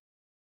get here?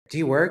 Do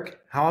you work?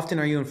 How often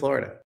are you in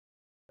Florida?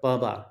 Blah,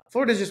 blah.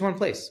 Florida's just one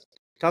place.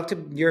 Talk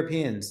to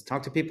Europeans.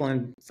 Talk to people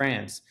in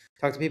France.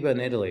 Talk to people in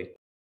Italy.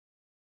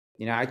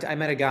 I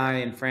met a guy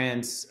in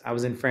France. I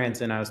was in France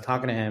and I was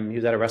talking to him. He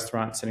was at a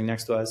restaurant sitting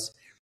next to us.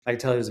 I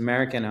could tell he was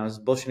American. I was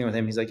bullshitting with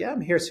him. He's like, yeah,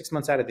 I'm here 6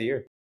 months out of the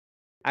year.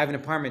 I have an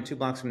apartment 2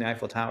 blocks from the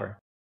Eiffel Tower.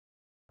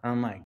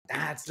 I'm like,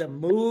 that's the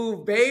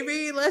move,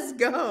 baby. Let's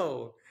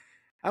go.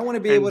 I want to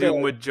be able to. And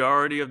do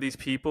majority of these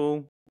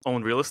people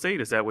own real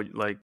estate? Is that what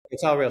like?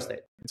 It's all real estate.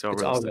 It's all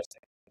real estate.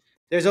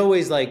 There's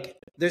always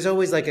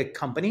like a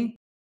company.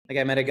 Like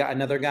I met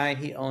another guy.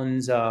 He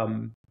owns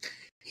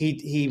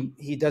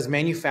he does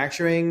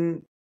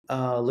manufacturing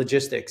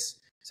logistics.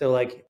 So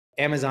like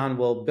Amazon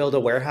will build a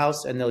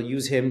warehouse and they'll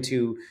use him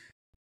to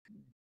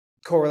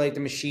correlate the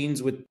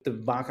machines with the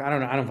box. I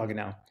don't know. I don't fucking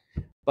know.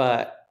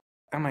 But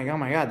I'm like, oh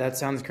my God, that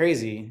sounds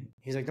crazy.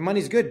 He's like, the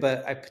money's good,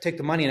 but I take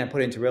the money and I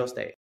put it into real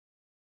estate.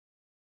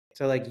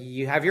 So like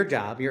you have your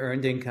job, your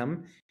earned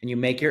income, and you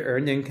make your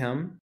earned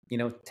income,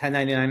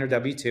 1099 or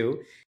W-2,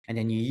 and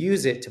then you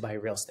use it to buy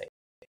real estate.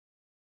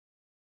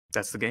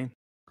 That's the game.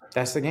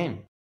 That's the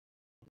game.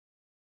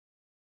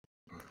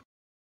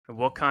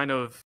 What kind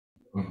of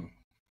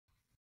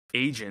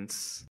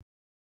agents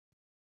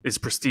is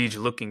Prestige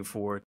looking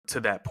for to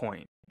that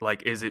point?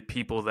 Like, is it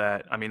people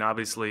that, I mean,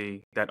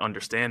 obviously that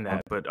understand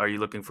that, but are you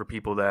looking for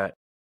people that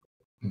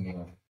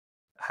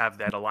have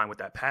that align with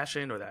that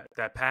passion or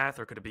that path,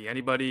 or could it be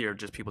anybody or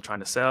just people trying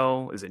to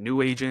sell? Is it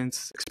new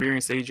agents,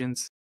 experienced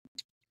agents?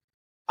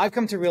 I've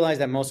come to realize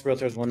that most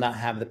realtors will not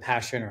have the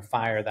passion or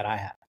fire that I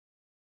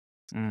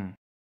have.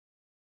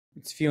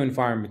 It's few and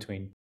far in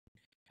between.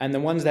 And the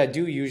ones that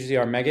do usually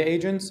are mega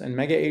agents, and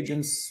mega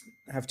agents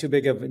have too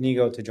big of an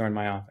ego to join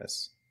my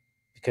office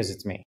because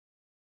it's me.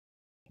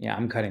 Yeah,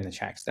 I'm cutting the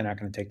checks. They're not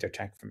going to take their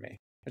check from me,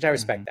 which I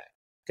respect that,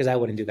 because I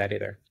wouldn't do that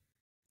either.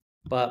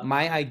 But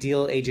my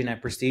ideal agent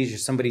at Prestige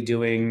is somebody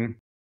doing,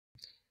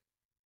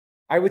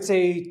 I would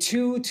say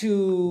 2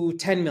 to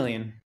 10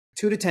 million.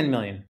 2 to 10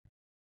 million. You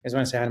guys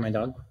want to say hi to my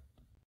dog?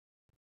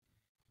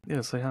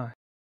 Yeah, say hi.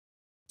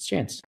 It's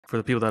Chance. For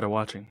the people that are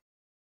watching.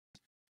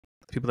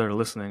 People that are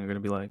listening are going to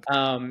be like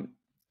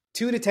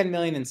 2 to 10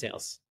 million in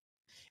sales.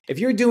 If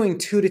you're doing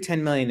 2 to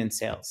 10 million in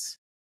sales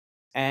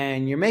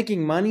and you're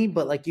making money,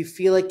 but like you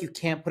feel like you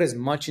can't put as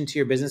much into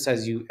your business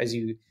as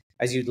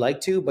you'd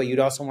like to, but you'd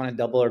also want to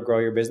double or grow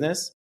your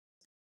business,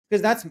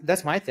 because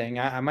that's my thing.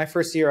 My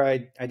first year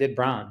I did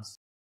bronze.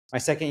 My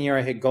second year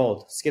I hit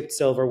gold, skipped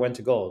silver, went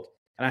to gold,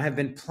 and I have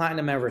been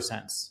platinum ever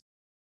since.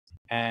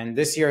 And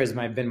this year has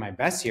been my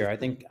best year. I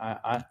think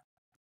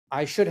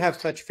I should have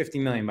touched 50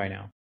 million by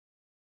now.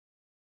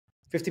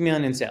 50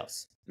 million in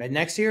sales. And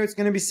next year, it's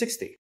going to be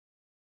 60.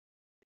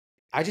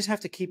 I just have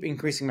to keep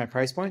increasing my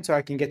price point so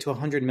I can get to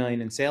 100 million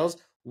in sales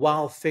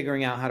while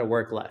figuring out how to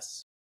work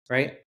less,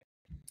 right?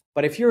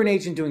 But if you're an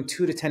agent doing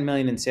 2 to 10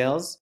 million in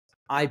sales,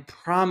 I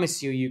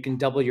promise you can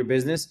double your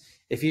business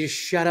if you just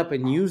shut up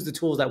and use the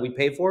tools that we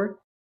pay for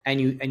and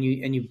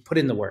you put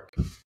in the work.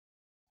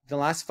 The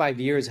last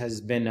 5 years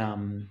has been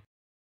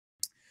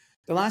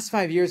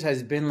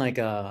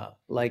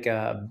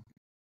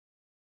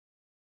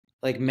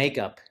like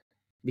makeup,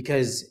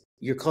 because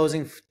you're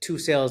closing 2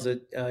 sales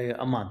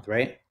a month,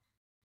 right?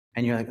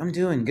 And you're like, I'm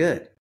doing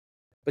good.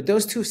 But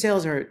those 2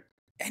 sales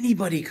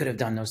anybody could have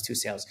done those 2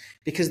 sales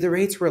because the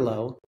rates were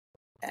low.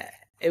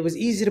 It was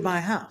easy to buy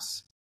a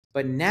house.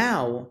 But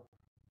now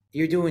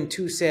you're doing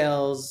 2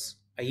 sales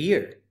a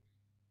year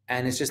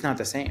and it's just not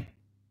the same.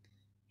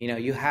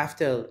 You have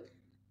to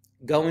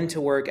go into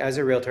work as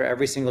a realtor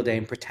every single day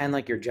and pretend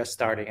like you're just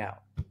starting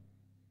out.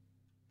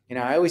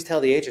 I always tell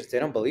the agents, they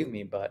don't believe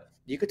me, but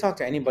you could talk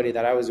to anybody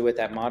that I was with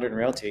at Modern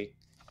Realty.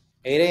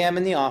 8 a.m.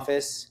 in the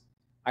office.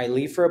 I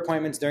leave for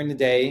appointments during the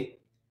day,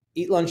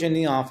 eat lunch in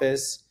the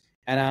office,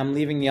 and I'm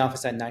leaving the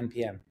office at 9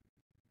 p.m.,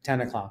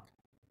 10 o'clock.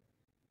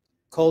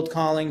 Cold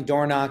calling,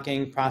 door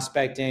knocking,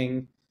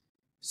 prospecting,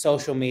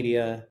 social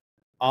media,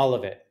 all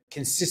of it.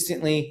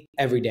 Consistently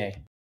every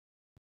day.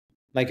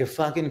 Like a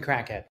fucking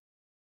crackhead.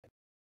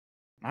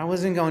 I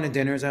wasn't going to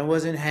dinners. I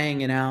wasn't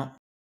hanging out.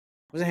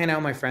 I wasn't hanging out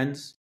with my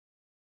friends.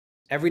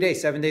 Every day,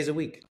 7 days a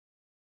week.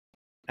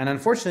 And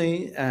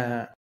unfortunately,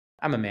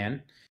 I'm a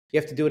man. You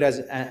have to do it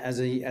as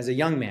a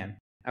young man.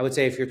 I would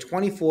say if you're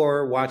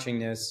 24 watching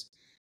this,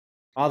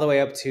 all the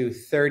way up to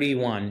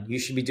 31, you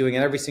should be doing it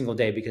every single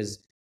day,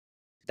 because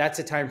that's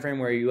a time frame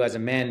where you as a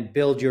man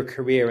build your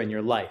career and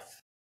your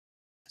life,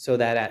 so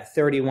that at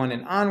 31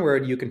 and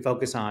onward, you can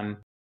focus on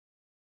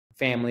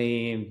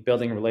family,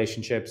 building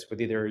relationships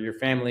with either your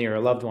family or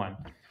a loved one.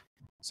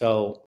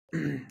 So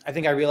I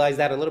think I realized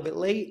that a little bit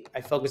late.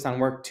 I focused on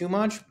work too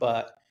much,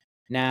 but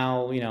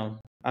now,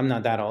 I'm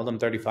not that old. I'm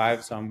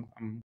 35, so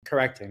I'm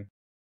correcting,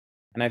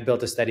 and I've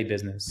built a steady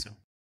business. So.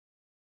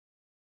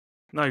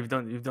 No, you've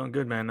done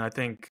good, man. I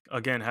think,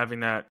 again, having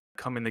that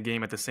come in the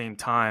game at the same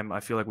time, I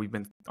feel like we've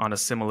been on a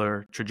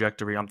similar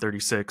trajectory. I'm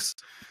 36,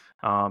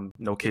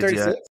 no kids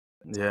 36? Yet.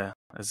 Yeah,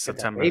 it's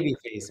September. Baby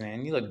face,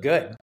 man. You look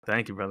good.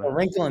 Thank you, brother. A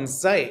wrinkle in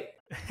sight.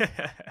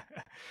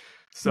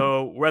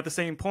 So we're at the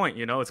same point,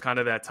 it's kind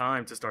of that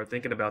time to start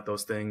thinking about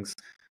those things.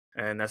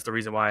 And that's the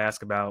reason why I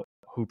ask about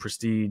who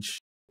Prestige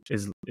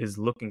is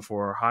looking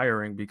for or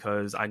hiring,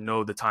 because I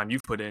know the time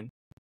you've put in,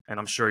 and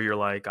I'm sure you're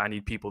like, I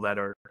need people that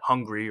are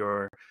hungry,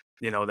 or,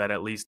 that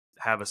at least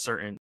have a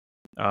certain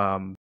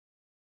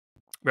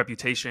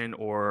reputation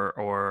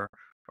or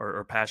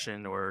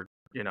passion, or,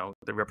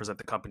 they represent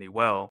the company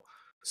well.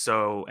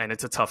 So, and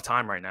it's a tough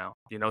time right now,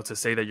 to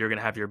say that you're going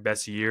to have your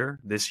best year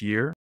this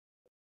year.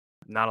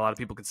 Not a lot of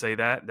people can say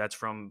that. That's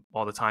from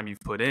all the time you've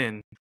put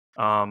in,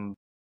 and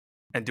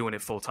doing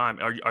it full time.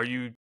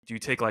 Do you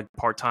take like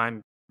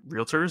part-time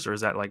realtors, or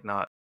is that like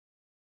not?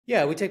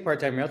 Yeah, we take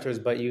part-time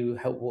realtors, but you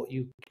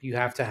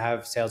have to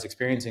have sales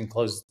experience and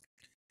close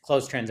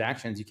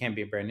transactions. You can't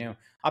be brand new.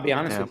 I'll be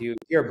honest with you.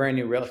 If you're a brand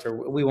new realtor,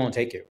 we won't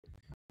take you.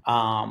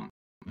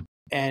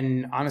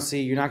 And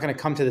honestly, you're not going to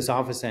come to this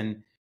office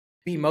and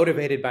be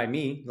motivated by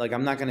me. Like,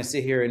 I'm not going to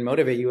sit here and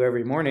motivate you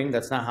every morning.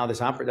 That's not how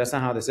this operates. That's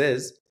not how this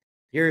is.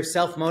 You're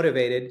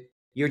self-motivated.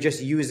 You're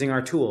just using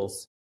our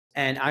tools,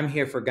 and I'm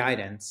here for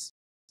guidance.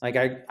 Like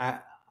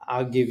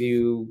I'll give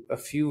you a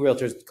few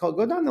realtors.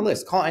 Go down the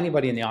list. Call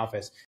anybody in the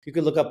office. You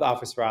could look up the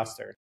office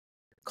roster.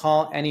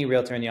 Call any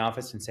realtor in the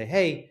office and say,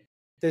 hey,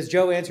 does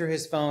Joe answer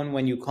his phone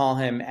when you call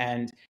him?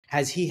 And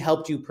has he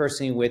helped you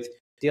personally with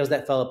deals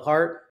that fell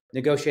apart,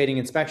 negotiating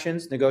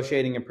inspections,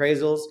 negotiating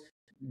appraisals,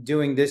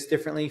 doing this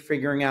differently,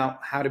 figuring out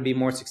how to be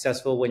more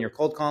successful when you're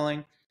cold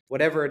calling,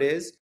 whatever it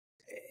is.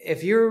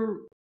 If you're,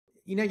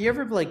 you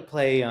ever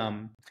play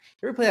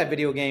that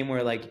video game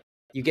where like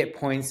you get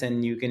points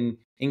and you can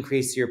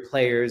increase your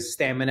players'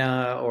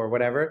 stamina or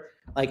whatever?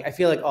 Like, I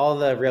feel like all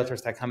the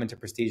realtors that come into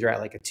Prestige are at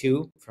like a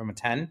 2 from a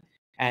 10.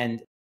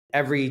 And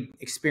every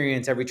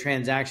experience, every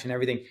transaction,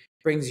 everything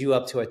brings you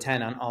up to a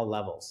 10 on all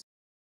levels.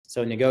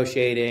 So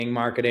negotiating,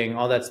 marketing,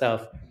 all that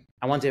stuff.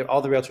 I want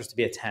all the realtors to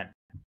be a 10.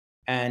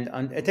 And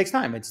it takes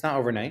time. It's not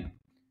overnight.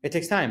 It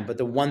takes time. But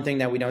the one thing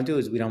that we don't do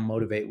is we don't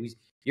motivate.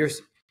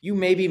 You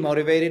may be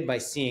motivated by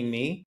seeing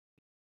me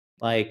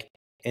like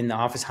in the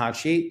office hot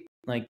sheet.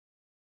 Like,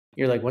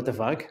 you're like, what the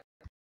fuck?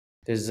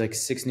 There's like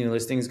 6 new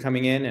listings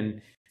coming in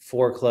and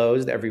 4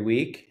 closed every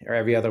week or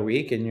every other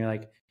week. And you're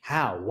like,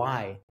 how?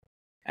 Why?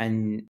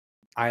 And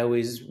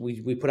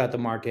we put out the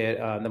market,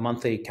 the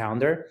monthly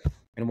calendar.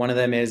 And one of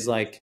them is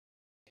like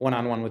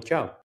one-on-one with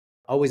Joe.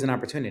 Always an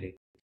opportunity.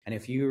 And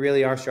if you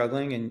really are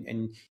struggling,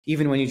 and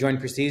even when you join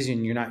Prestige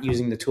and you're not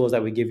using the tools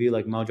that we give you,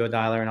 like Mojo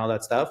Dialer and all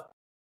that stuff,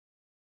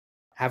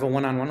 have a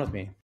one-on-one with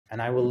me.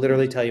 And I will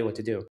literally tell you what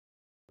to do.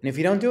 And if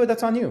you don't do it,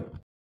 that's on you.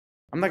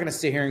 I'm not going to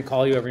sit here and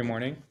call you every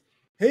morning.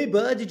 Hey,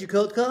 bud, did you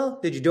cold call?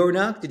 Did you door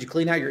knock? Did you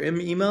clean out your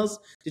emails?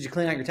 Did you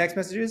clean out your text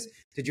messages?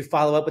 Did you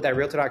follow up with that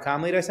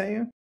Realtor.com lead I sent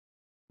you?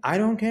 I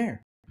don't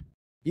care.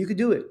 You could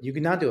do it. You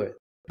could not do it.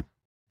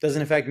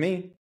 Doesn't affect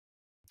me.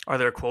 Are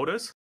there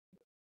quotas?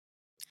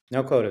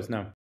 No quotas,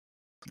 no.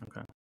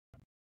 Okay.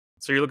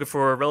 So you're looking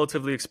for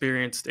relatively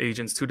experienced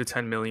agents, 2 to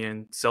 10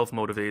 million,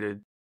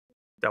 self-motivated,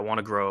 that want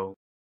to grow.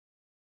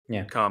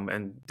 Yeah. Come,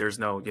 and there's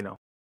no,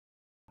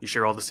 you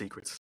share all the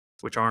secrets,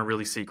 which aren't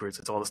really secrets.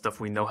 It's all the stuff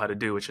we know how to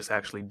do. It's just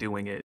actually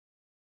doing it.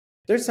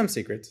 There's some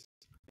secrets.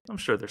 I'm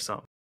sure there's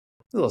some.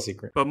 A little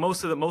secret. But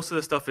most of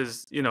the stuff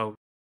is,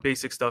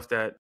 basic stuff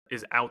that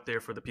is out there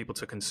for the people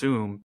to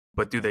consume.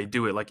 But do they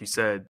do it, like you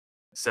said,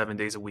 7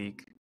 days a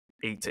week,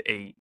 8 to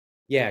 8?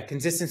 Yeah,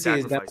 consistency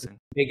is the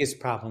biggest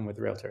problem with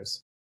realtors.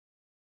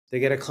 They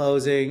get a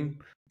closing.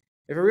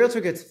 If a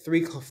realtor gets 4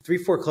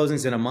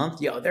 closings in a month,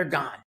 they're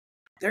gone.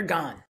 They're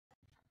gone.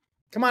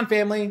 Come on,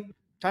 family.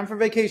 Time for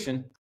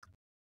vacation.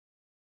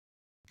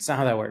 It's not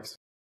how that works.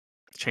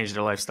 Change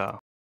their lifestyle.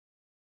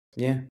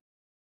 Yeah.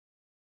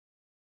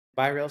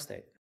 Buy real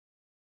estate.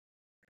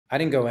 I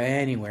didn't go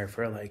anywhere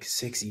for like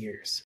 6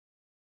 years.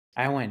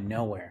 I went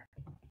nowhere.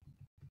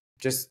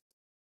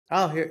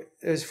 Here,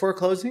 there's 4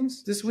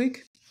 closings this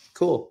week.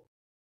 Cool.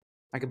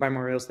 I could buy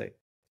more real estate.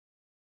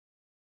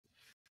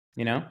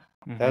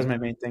 Mm-hmm. That was my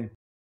main thing.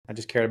 I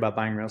just cared about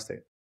buying real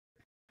estate.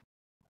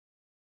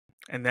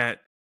 And that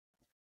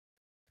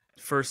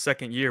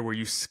second year where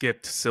you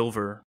skipped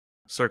silver,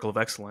 Circle of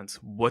Excellence,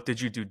 what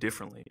did you do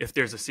differently? If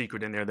there's a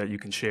secret in there that you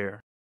can share,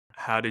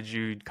 how did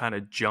you kind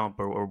of jump,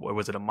 or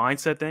was it a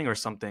mindset thing or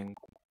something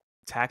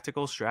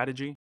tactical,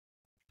 strategy?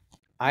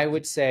 I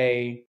would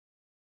say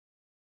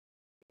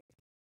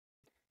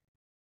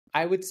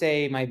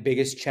my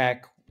biggest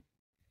check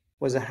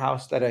was a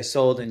house that I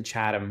sold in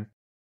Chatham.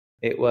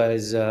 It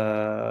was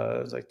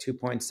like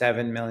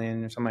 2.7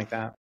 million or something like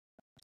that.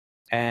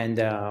 And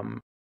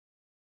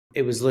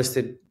it was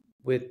listed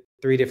with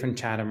 3 different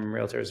Chatham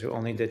realtors who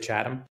only did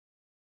Chatham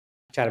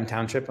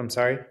Township. I'm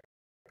sorry.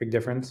 Big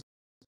difference.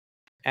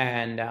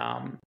 And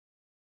I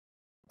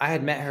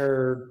had met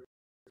her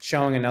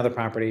showing another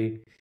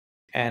property,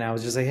 and I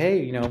was just like,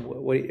 hey,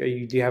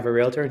 do you have a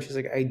realtor? And she's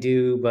like, I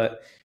do,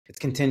 but it's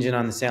contingent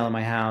on the sale of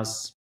my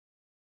house.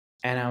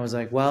 And I was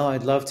like, well,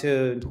 I'd love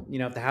to,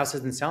 if the house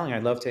isn't selling,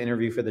 I'd love to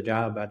interview for the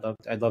job.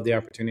 I'd love the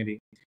opportunity.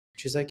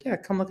 She's like, yeah,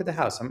 come look at the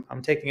house.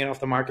 I'm taking it off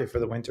the market for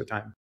the winter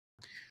time.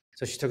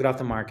 So she took it off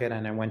the market,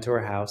 and I went to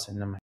her house,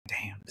 and I'm like,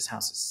 damn, this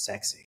house is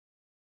sexy.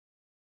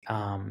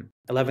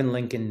 11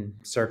 Lincoln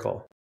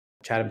Circle,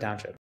 Chatham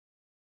Township.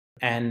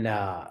 And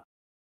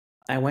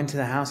I went to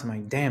the house. I'm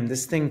like, damn,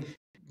 this thing,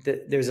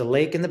 there's a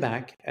lake in the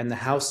back, and the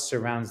house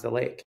surrounds the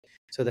lake.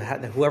 So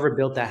whoever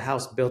built that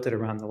house built it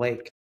around the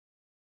lake.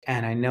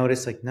 And I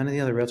noticed like none of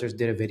the other realtors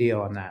did a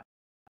video on that.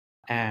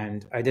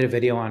 And I did a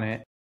video on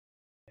it.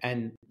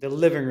 And the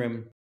living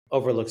room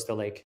overlooks the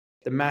lake.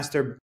 The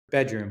master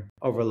bedroom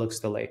overlooks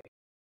the lake.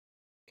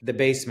 The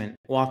basement,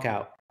 walk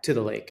out to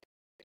the lake.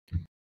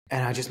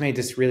 And I just made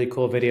this really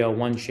cool video,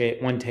 one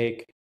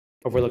take,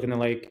 overlooking the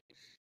lake.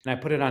 And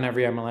I put it on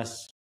every MLS,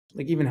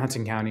 like even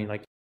Hudson County.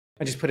 Like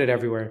I just put it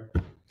everywhere.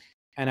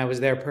 And I was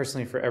there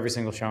personally for every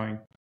single showing.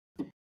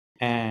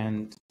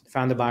 And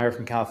found a buyer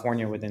from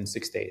California within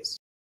 6 days.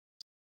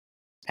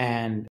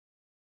 And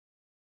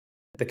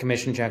the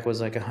commission check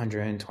was like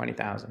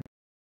 $120,000.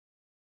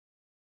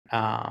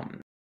 I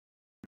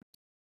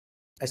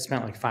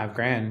spent like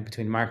 $5,000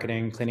 between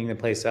marketing, cleaning the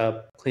place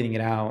up, cleaning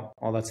it out,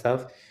 all that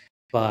stuff.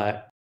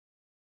 But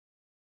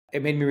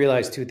it made me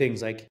realize 2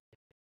 things. Like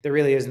there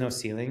really is no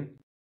ceiling.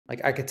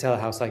 Like I could sell a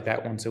house like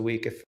that once a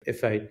week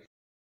if I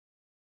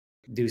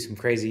do some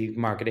crazy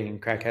marketing,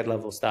 crackhead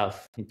level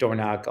stuff, door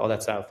knock, all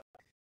that stuff.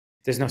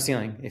 There's no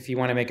ceiling. If you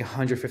want to make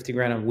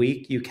 $150,000 a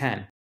week, you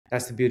can.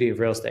 That's the beauty of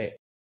real estate.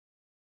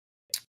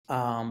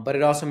 But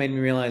it also made me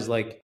realize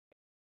like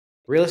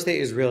real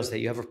estate is real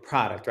estate. You have a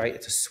product, right?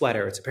 It's a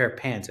sweater, it's a pair of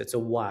pants, it's a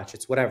watch,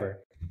 it's whatever.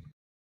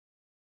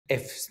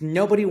 If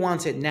nobody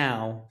wants it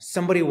now,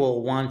 somebody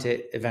will want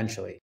it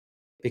eventually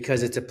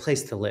because it's a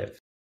place to live.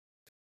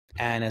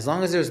 And as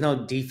long as there's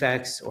no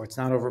defects or it's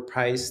not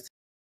overpriced,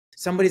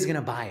 somebody's going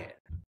to buy it.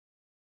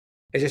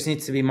 It just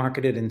needs to be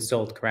marketed and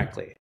sold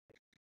correctly.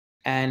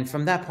 And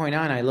from that point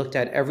on, I looked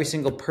at every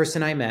single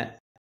person I met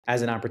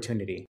as an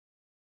opportunity.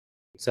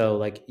 So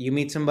like you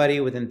meet somebody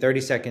within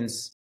 30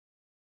 seconds,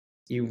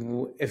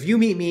 if you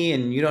meet me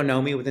and you don't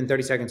know me within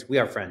 30 seconds, we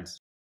are friends,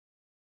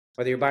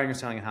 whether you're buying or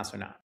selling a house or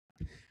not.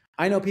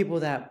 I know people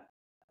that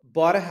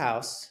bought a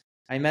house.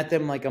 I met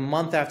them like a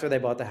month after they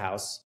bought the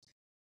house.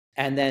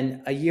 And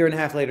then a year and a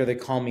half later, they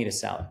call me to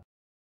sell it.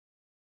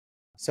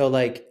 So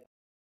like,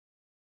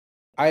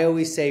 I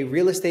always say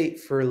real estate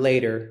for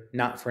later,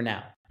 not for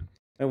now.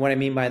 And what I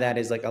mean by that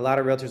is like a lot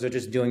of realtors are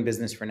just doing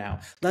business for now.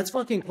 Let's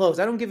fucking close.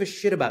 I don't give a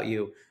shit about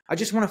you. I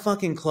just want to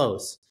fucking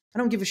close. I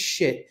don't give a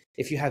shit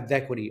if you have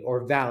equity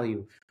or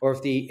value or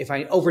if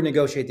I over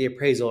negotiate the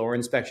appraisal or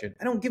inspection.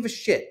 I don't give a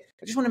shit.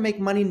 I just want to make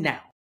money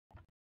now.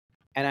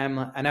 And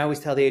I always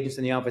tell the agents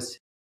in the office,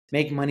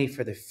 make money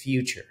for the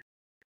future.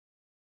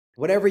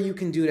 Whatever you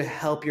can do to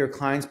help your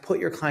clients, put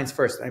your clients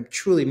first. I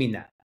truly mean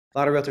that. A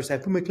lot of realtors say,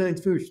 put my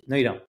clients first. No,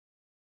 you don't.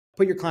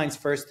 Put your clients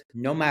first,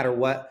 no matter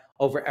what,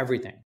 over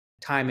everything.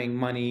 Timing,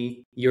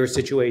 money, your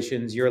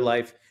situations, your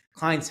life.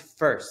 Clients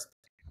first.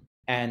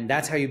 And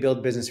that's how you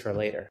build business for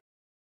later.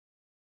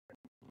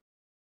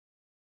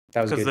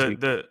 That was good.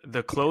 Because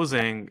the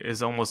closing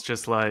is almost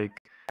just like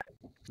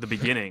the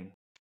beginning.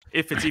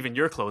 If it's even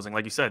your closing,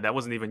 like you said, that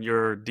wasn't even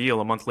your deal.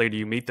 A month later,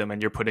 you meet them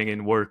and you're putting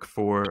in work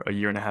for a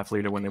year and a half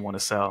later when they want to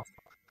sell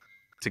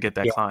to get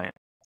that client.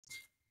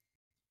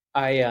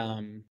 I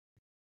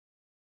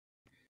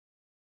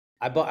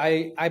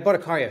bought a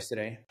car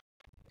yesterday,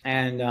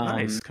 and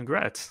nice,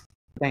 congrats.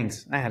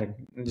 Thanks. I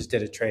just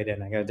did a trade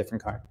in. I got a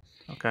different car.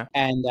 Okay.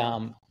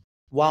 And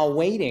while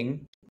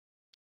waiting,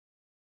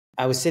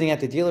 I was sitting at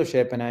the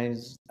dealership and I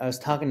was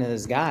talking to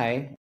this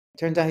guy.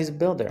 Turns out he's a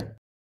builder,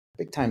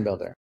 big time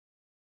builder.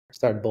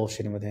 Started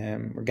bullshitting with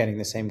him. We're getting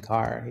the same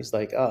car. He's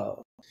like,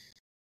 oh,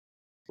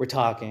 we're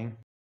talking.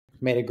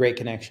 Made a great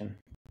connection.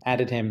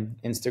 Added him,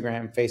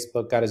 Instagram,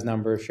 Facebook, got his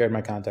number, shared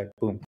my contact,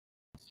 boom.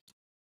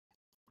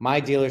 My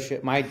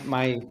dealership,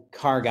 my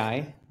car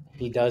guy,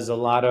 he does a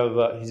lot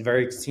of,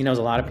 he knows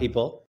a lot of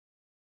people.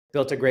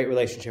 Built a great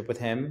relationship with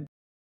him.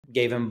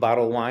 Gave him a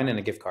bottle of wine and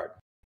a gift card.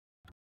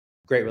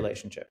 Great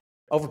relationship.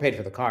 Overpaid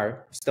for the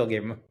car. Still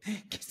gave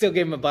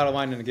him a bottle of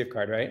wine and a gift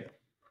card, right?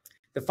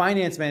 The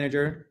finance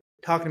manager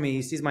talking to me,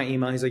 he sees my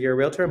email. He's like, you're a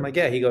realtor? I'm like,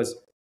 yeah. He goes,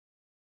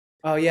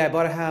 oh yeah, I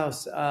bought a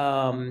house.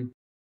 I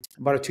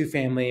bought a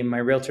 2-family. My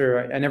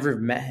realtor, I never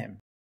met him.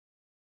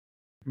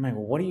 I'm like,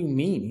 well, what do you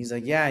mean? He's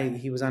like, yeah,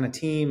 he was on a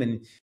team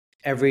and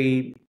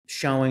every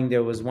showing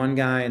there was one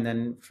guy. And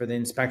then for the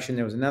inspection,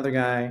 there was another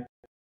guy.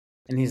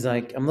 And he's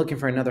like, I'm looking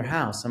for another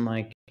house. I'm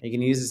like, are you going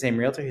to use the same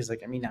realtor? He's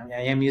like, I mean,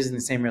 I am using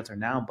the same realtor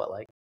now, but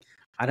like,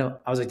 I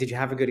was like, did you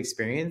have a good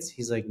experience?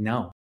 He's like,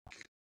 no.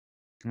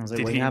 And I was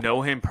like, did he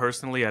know him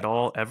personally at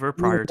all ever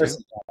prior to?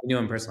 I knew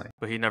him personally.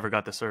 But he never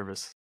got the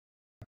service.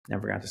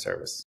 Never got the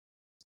service.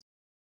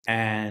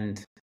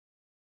 And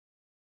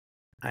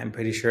I'm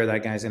pretty sure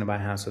that guy's going to buy a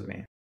house with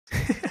me.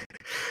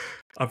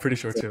 I'm pretty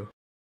sure too.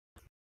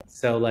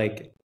 So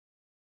like,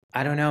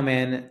 I don't know,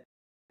 man.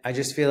 I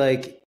just feel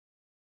like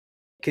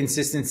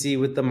consistency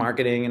with the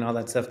marketing and all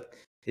that stuff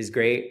is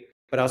great,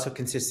 but also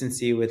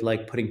consistency with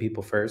like putting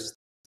people first.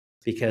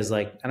 Because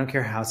like, I don't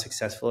care how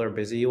successful or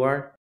busy you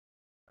are.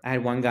 I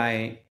had one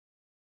guy,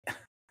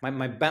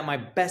 my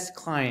best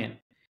client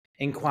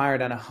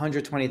inquired on a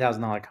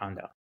 $120,000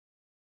 condo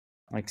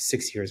like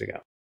 6 years ago.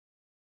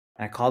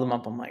 And I called him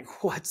up. I'm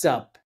like, what's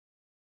up?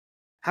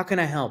 How can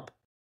I help?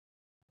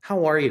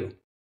 How are you?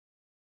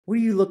 What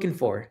are you looking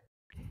for?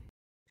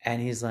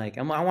 And he's like,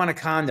 I want a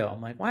condo.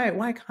 I'm like, why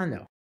a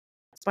condo?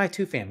 Let's buy a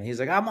 2-family. He's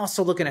like, I'm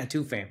also looking at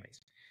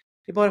 2-families.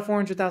 He bought a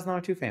 $400,000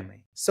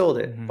 2-family, sold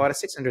it. Mm-hmm. Bought a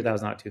 $600,000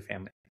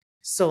 2-family,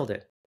 sold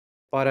it.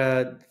 Bought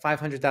a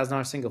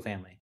 $500,000 single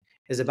family.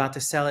 Is about to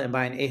sell it and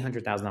buy an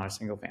 $800,000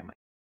 single family,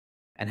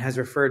 and has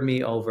referred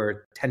me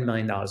over $10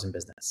 million in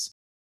business.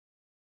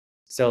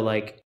 So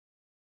like,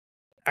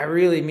 I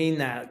really mean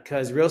that,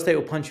 because real estate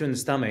will punch you in the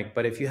stomach.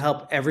 But if you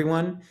help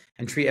everyone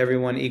and treat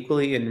everyone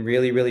equally and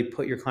really, really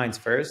put your clients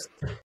first,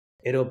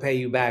 it'll pay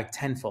you back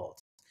tenfold.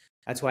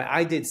 That's why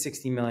I did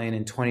 60 million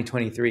in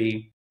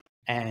 2023,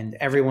 and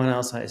everyone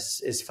else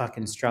is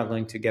fucking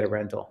struggling to get a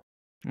rental.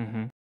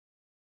 Mm-hmm.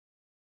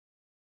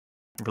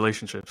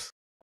 Relationships.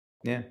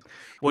 Yeah.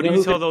 What do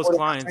you tell those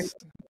clients?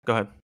 Go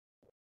ahead.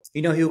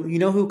 You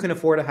know who can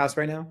afford a house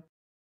right now?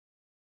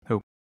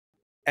 Who?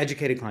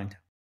 Educated client.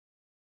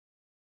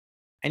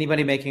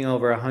 Anybody making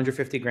over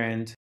 150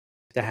 grand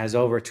that has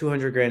over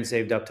 200 grand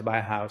saved up to buy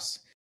a house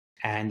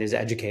and is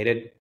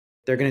educated,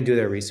 they're going to do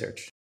their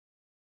research.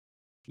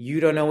 You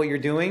don't know what you're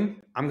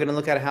doing. I'm going to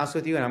look at a house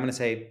with you and I'm going to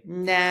say,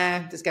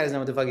 nah, this guy doesn't know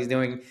what the fuck he's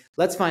doing.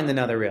 Let's find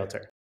another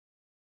realtor.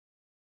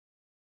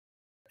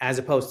 as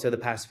opposed to the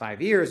past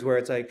 5 years where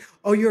it's like,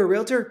 oh, you're a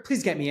realtor?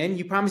 Please get me in.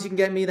 You promise you can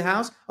get me the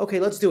house? Okay,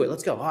 let's do it.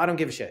 Let's go. Oh, I don't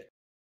give a shit.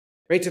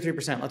 Rates are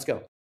 3%. Let's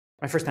go.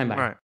 My first time buyer.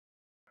 Right.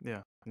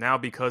 Yeah. Now,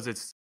 because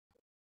it's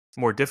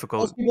more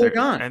difficult Most people are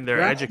gone. and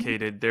they're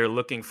educated, they're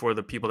looking for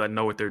the people that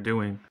know what they're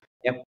doing.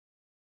 Yep.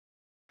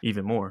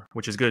 Even more,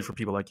 which is good for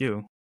people like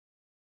you.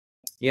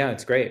 Yeah,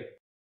 it's great.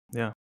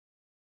 Yeah.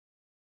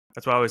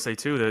 That's why I always say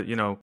too that, you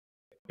know,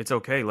 it's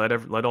okay.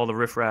 Let all the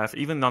riffraff,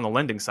 even on the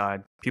lending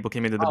side, people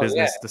came into the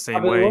business the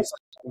same way.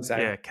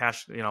 Yeah,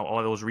 cash, you know,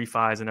 all those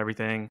refis and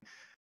everything.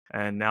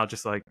 And now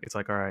just like, it's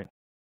like, all right,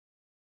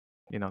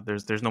 you know,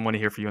 there's no money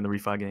here for you in the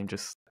refi game.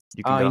 Just,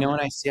 you can go. You know, when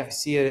I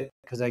see it,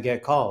 because I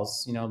get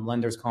calls, you know,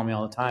 lenders call me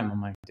all the time.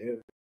 I'm like,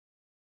 dude,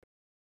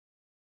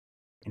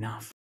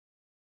 enough.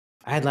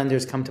 I had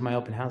lenders come to my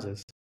open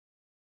houses.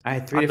 I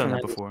had 3 I've different done that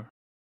lenders. before.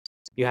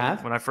 You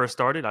have? When I first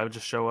started, I would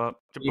just show up.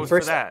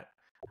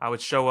 I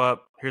would show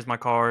up. Here's my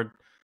card.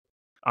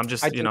 I'm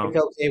just, I think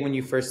it's okay when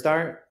you first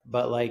start,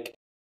 but like,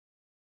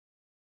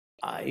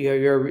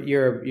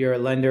 you're a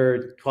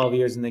lender 12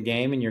 years in the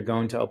game, and you're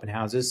going to open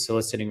houses,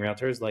 soliciting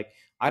realtors. Like,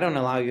 I don't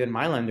allow you and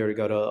my lender to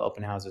go to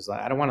open houses.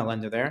 Like, I don't want a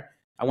lender there.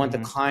 I want the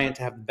client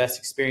to have the best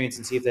experience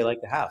and see if they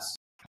like the house.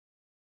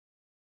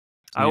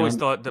 I always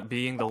thought that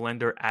being the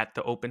lender at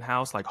the open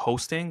house, like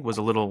hosting, was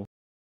a little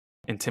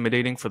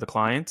intimidating for the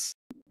clients.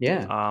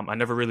 Yeah. I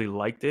never really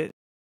liked it,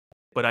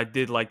 but I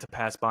did like to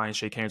pass by and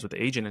shake hands with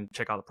the agent and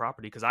check out the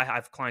property, because I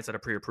have clients that are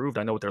pre-approved.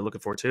 I know what they're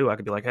looking for too. I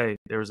could be like, hey,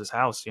 there's this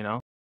house, you know,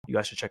 you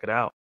guys should check it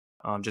out.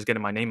 Just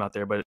getting my name out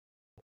there. But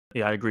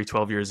yeah, I agree.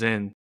 12 years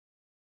in,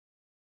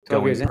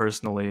 going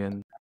personally,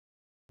 and,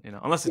 you know,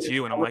 unless it's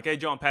you and I'm like, hey,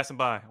 Joe, I'm passing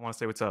by. I want to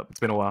say what's up.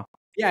 It's been a while.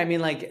 Yeah, I mean,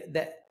 like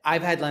that.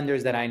 I've had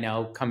lenders that I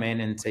know come in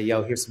and say,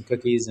 yo, here's some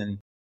cookies, and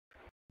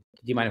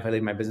do you mind if I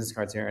leave my business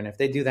cards here? And if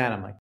they do that,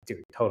 I'm like,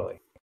 dude, totally.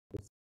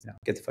 No,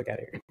 get the fuck out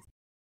of here.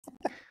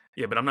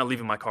 Yeah, but I'm not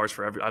leaving my cards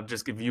forever. I'll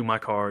just give you my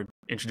card,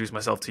 introduce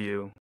myself to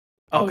you.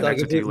 I'll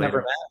connect with you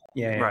later.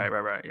 Yeah.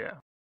 Right. Yeah.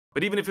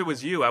 But even if it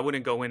was you, I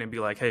wouldn't go in and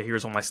be like, hey,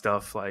 here's all my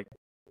stuff. Like,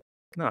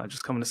 no,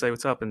 just coming to say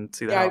what's up and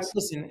see the house.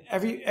 Listen,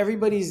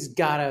 everybody's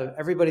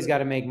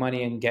gotta make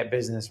money and get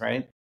business,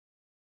 right?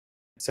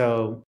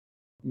 So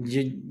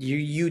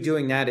you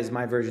doing that is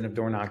my version of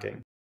door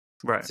knocking.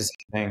 Right. It's the same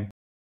thing.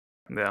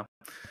 Yeah.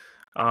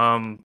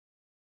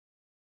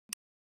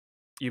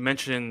 You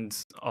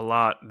mentioned a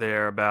lot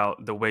there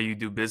about the way you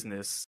do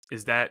business.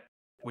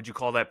 Would you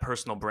call that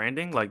personal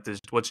branding? Like,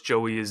 what's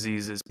Joey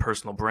Aziz's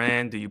personal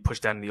brand? Do you push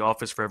that in the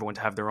office for everyone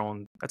to have their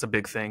own? That's a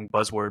big thing,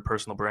 buzzword,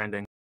 personal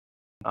branding.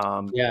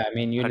 Yeah, I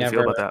mean, how do you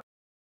feel about that?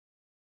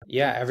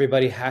 Yeah,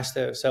 everybody has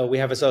to. So we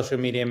have a social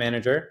media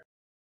manager.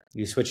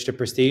 You switch to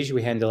Prestige,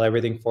 we handle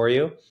everything for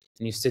you.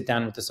 And you sit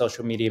down with the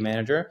social media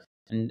manager,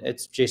 and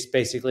it's just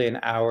basically an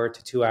hour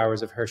to 2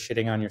 hours of her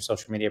shitting on your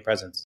social media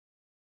presence.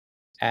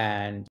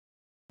 And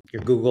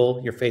your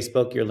Google, your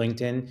Facebook, your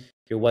LinkedIn,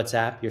 your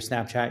WhatsApp, your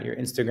Snapchat, your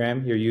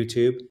Instagram, your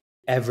YouTube,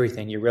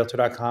 everything, your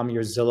Realtor.com,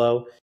 your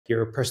Zillow,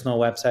 your personal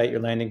website, your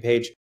landing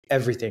page,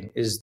 everything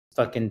is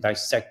fucking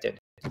dissected.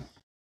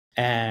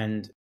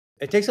 And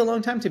it takes a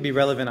long time to be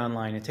relevant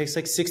online. It takes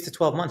like 6 to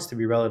 12 months to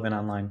be relevant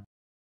online.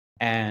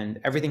 And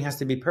everything has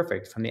to be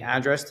perfect, from the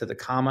address to the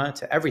comma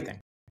to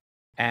everything.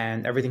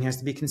 And everything has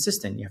to be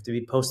consistent. You have to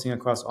be posting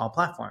across all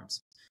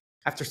platforms.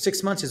 After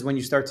 6 months is when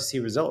you start to see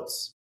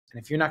results.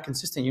 And if you're not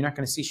consistent, you're not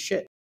going to see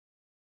shit.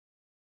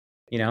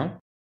 You know?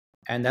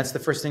 And that's the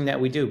first thing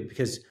that we do,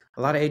 because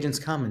a lot of agents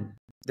come and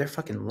they're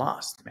fucking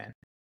lost, man.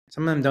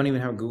 Some of them don't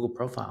even have a Google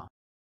profile.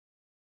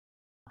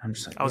 I'm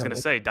just like, I was going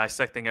to say,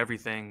 dissecting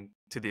everything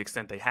to the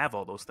extent they have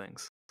all those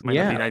things. It might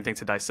not be anything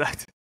to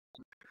dissect.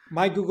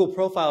 My Google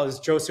profile is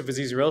Joseph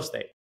Aziz Real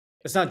Estate.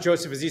 It's not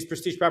Joseph Aziz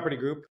Prestige Property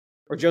Group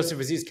or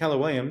Joseph Aziz Keller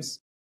Williams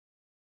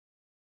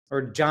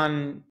or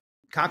John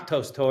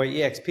Cocktoast Toy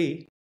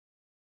EXP.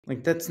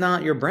 Like, that's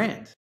not your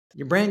brand.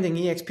 You're branding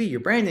EXP. You're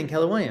branding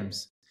Keller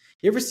Williams.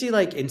 You ever see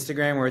like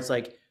Instagram where it's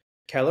like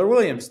Keller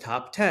Williams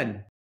top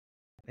 10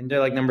 and they're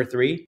like number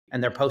 3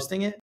 and they're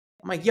posting it?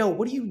 I'm like, yo,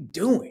 what are you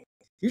doing?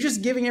 You're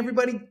just giving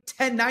everybody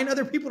 9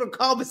 other people to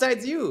call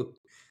besides you.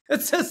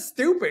 That's so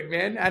stupid,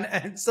 man. And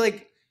it's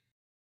like,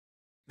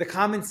 the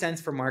common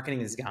sense for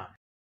marketing is gone.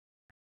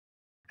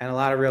 And a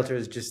lot of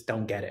realtors just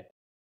don't get it.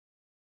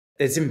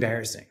 It's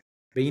embarrassing.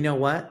 But you know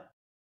what?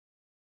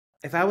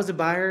 If I was a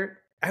buyer,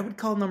 I would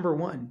call number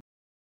 1.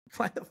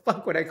 Why the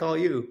fuck would I call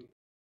you?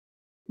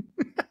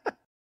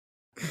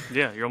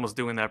 Yeah, you're almost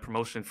doing that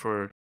promotion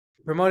for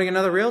promoting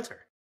another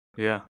realtor.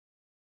 Yeah.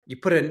 You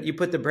put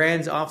the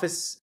brand's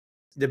office,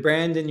 the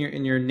brand in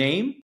your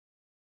name,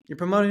 you're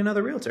promoting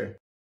another realtor.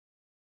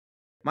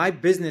 My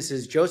business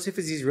is Joseph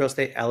Aziz Real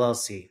Estate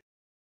LLC.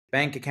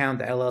 Bank account,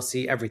 the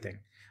LLC, everything.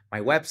 My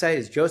website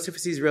is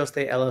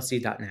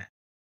josephazizrealestateLLC.net.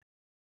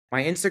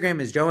 My Instagram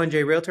is Joe and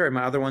J Realtor, and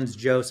my other one's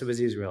Joseph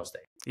Aziz Real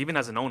Estate. Even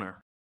as an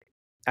owner.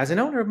 As an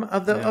owner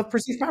of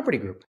Prestige Property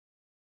Group.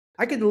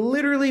 I could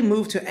literally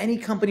move to any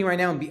company right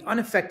now and be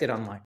unaffected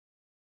online.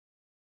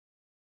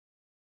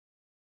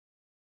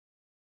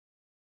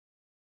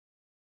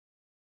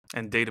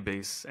 and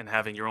database and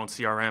having your own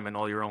CRM and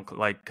all your own,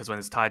 like, because when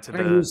it's tied to I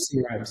don't use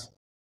CRMs.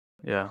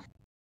 yeah,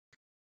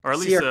 or at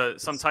least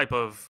some type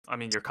of, I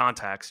mean, your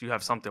contacts, you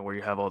have something where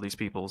you have all these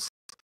people's.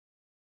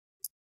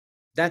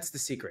 That's the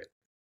secret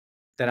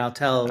that I'll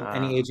tell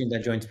any agent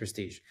that joins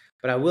Prestige.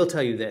 But I will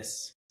tell you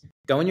this: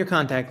 go in your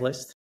contact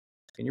list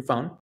in your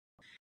phone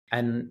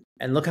and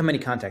look how many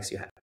contacts you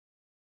have.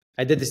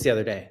 I did this the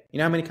other day. You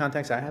know how many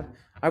contacts I have?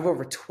 I have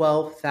over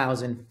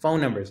 12,000 phone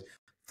numbers,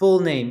 full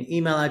name,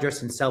 email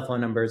address, and cell phone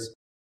numbers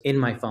in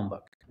my phone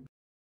book.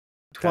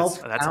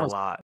 12,000. That's a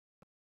lot.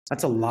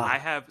 That's a lot. I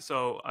have,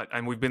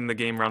 and we've been in the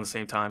game around the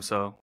same time,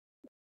 so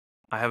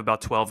I have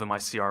about 12 in my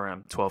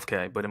CRM,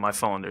 12K, but in my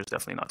phone, there's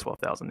definitely not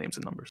 12,000 names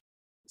and numbers.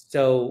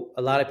 So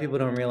a lot of people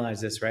don't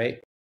realize this,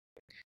 right?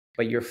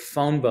 But your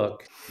phone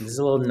book, this is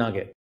a little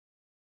nugget.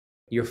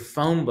 Your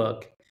phone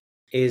book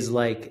is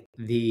like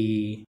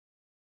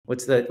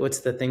what's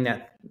the thing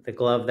that the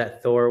glove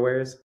that Thor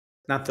wears?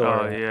 Not Thor.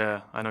 Oh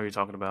yeah, I know what you're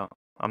talking about.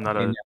 I'm not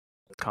a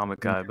comic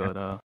guy,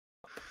 but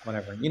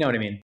whatever. You know what I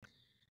mean?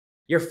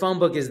 Your phone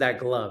book is that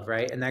glove,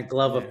 right? And that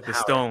glove of the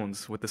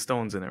stones with the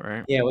stones in it,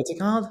 right? Yeah, what's it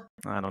called?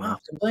 I don't know.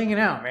 I'm playing it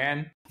out,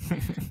 man.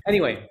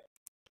 Anyway,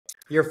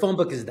 your phone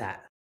book is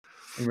that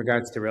in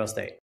regards to real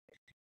estate.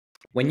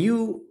 When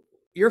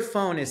your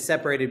phone is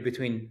separated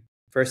between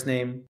first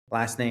name,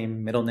 last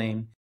name, middle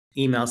name,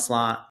 email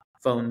slot,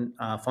 phone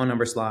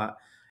number slot.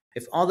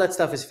 If all that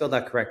stuff is filled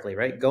out correctly,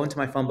 right? Go into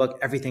my phone book,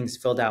 everything's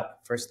filled out.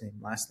 First name,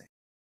 last name.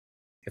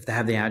 If they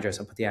have the address,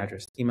 I'll put the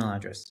address, email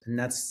address. And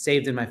that's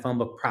saved in my phone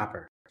book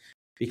proper.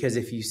 Because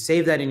if you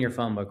save that in your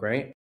phone book,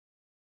 right?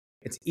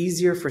 It's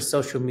easier for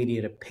social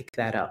media to pick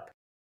that up.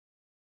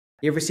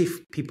 You ever see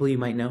people you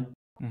might know?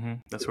 Mm-hmm.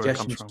 That's where it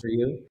comes from. For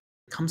you,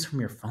 it comes from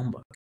your phone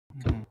book.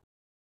 Mm-hmm.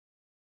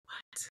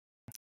 What?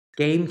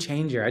 Game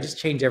changer. I just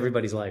changed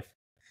everybody's life.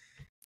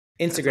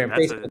 Instagram,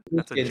 Facebook,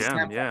 LinkedIn,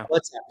 Snapchat,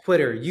 WhatsApp,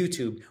 Twitter,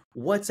 YouTube,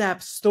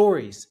 WhatsApp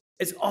stories.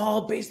 It's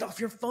all based off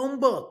your phone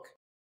book.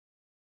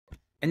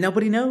 And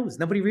nobody knows.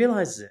 Nobody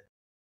realizes it.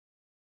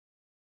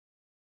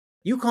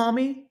 You call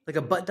me like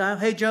a butt dial.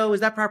 Hey, Joe, is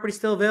that property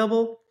still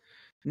available?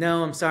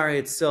 No, I'm sorry.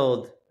 It's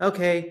sold.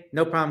 Okay,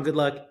 no problem. Good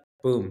luck.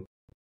 Boom.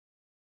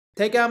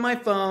 Take out my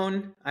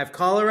phone. I have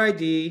caller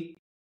ID.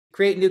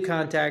 Create new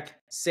contact.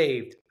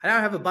 Saved. I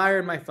now have a buyer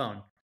in my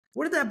phone.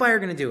 What is that buyer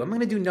going to do? I'm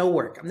going to do no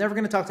work. I'm never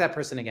going to talk to that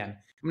person again.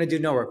 I'm going to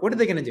do no work. What are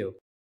they going to do?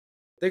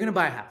 They're going to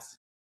buy a house,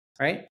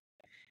 right?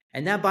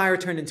 And that buyer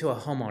turned into a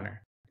homeowner.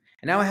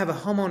 And now I have a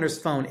homeowner's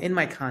phone in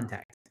my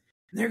contact.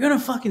 And they're going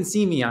to fucking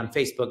see me on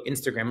Facebook,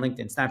 Instagram,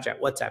 LinkedIn,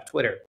 Snapchat, WhatsApp,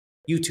 Twitter,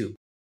 YouTube.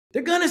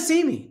 They're going to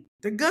see me.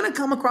 They're going to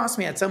come across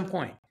me at some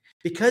point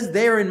because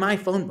they're in my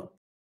phone book.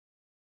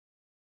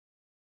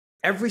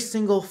 Every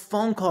single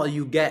phone call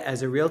you get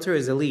as a realtor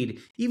is a lead,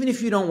 even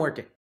if you don't work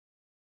it.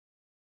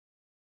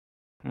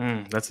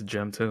 That's a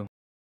gem too.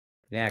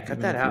 Yeah,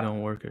 cut that out. You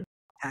don't work it.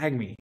 Tag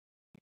me.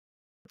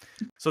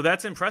 So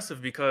that's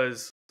impressive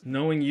because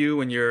knowing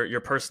you and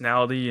your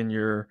personality and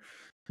your,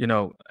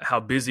 how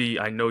busy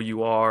I know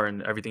you are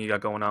and everything you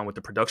got going on with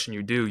the production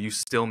you do, you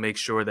still make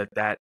sure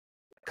that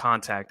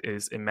contact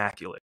is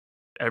immaculate.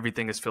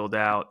 Everything is filled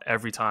out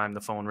every time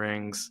the phone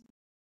rings.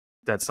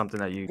 That's something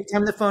that you... Every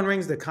time the phone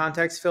rings, the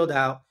contact's filled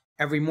out.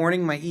 Every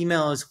morning, my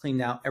email is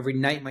cleaned out. Every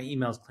night, my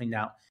email is cleaned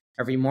out.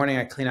 Every morning,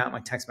 I clean out my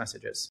text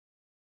messages.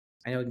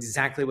 I know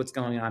exactly what's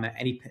going on at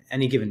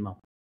any given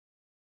moment.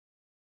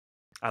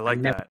 I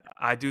like that.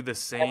 I do the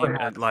same.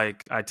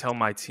 Like I tell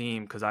my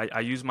team, because I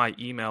use my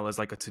email as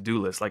like a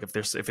to-do list. Like if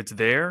it's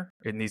there,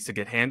 it needs to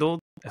get handled.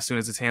 As soon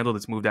as it's handled,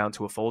 it's moved out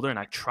into a folder. And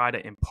I try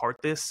to impart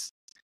this.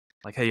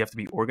 Like, hey, you have to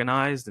be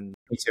organized and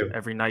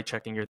every night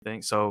checking your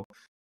thing. So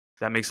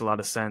that makes a lot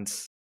of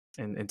sense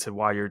into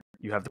why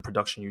you have the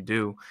production you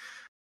do.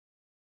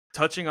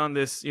 Touching on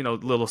this,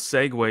 little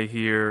segue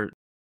here,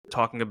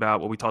 talking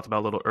about what we talked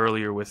about a little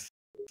earlier with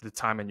the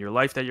time in your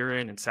life that you're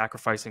in and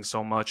sacrificing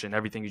so much and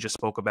everything you just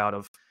spoke about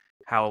of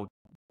how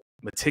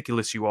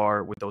meticulous you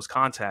are with those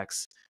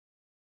contacts.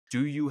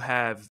 Do you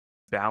have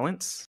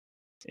balance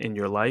in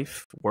your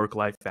life,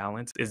 work-life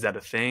balance? Is that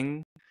a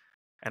thing?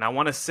 And I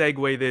want to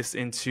segue this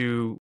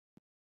into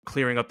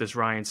clearing up this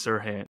Ryan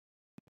Serhant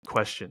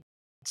question.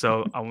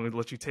 So I'm going to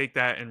let you take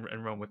that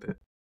and run with it.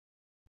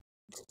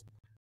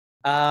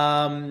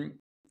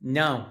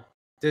 No,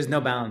 there's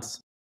no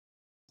balance.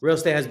 Real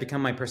estate has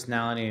become my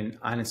personality, and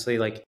honestly,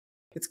 like,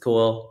 it's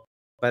cool,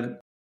 but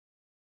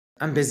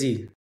I'm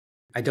busy.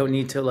 I don't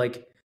need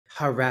to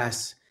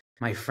harass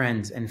my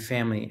friends and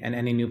family and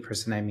any new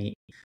person I meet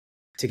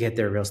to get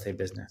their real estate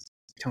business.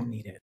 I don't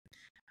need it.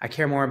 I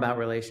care more about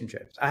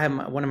relationships. I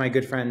have one of my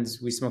good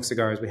friends. We smoke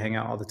cigars. We hang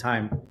out all the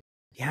time.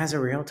 He has a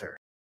realtor.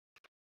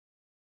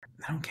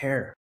 I don't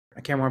care.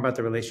 I care more about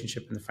the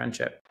relationship and the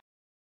friendship.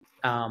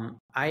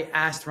 I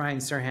asked Ryan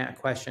Serhant a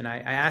question. I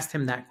asked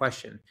him that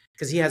question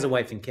because he has a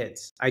wife and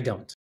kids. I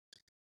don't.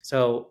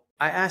 So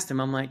I asked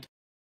him, I'm like,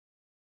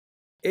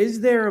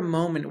 is there a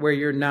moment where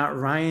you're not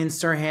Ryan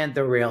Serhant,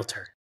 the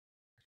realtor?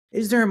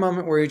 Is there a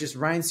moment where you're just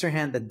Ryan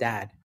Serhant, the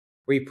dad,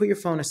 where you put your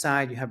phone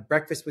aside, you have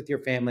breakfast with your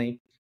family,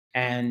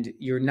 and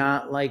you're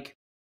not like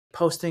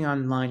posting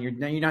online.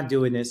 You're not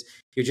doing this.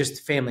 You're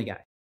just Family Guy.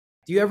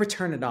 Do you ever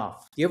turn it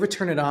off? Do you ever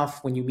turn it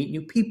off when you meet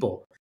new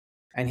people?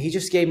 And he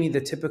just gave me the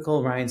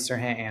typical Ryan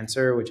Serhant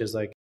answer, which is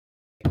like,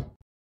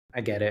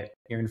 I get it.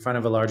 You're in front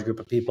of a large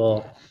group of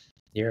people.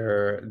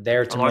 You're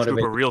there to large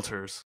motivate. Group of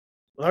realtors.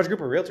 A large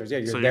group of realtors. Yeah,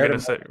 you're So there you're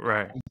to gonna say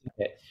right.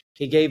 it.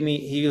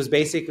 He was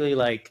basically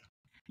like,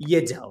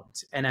 you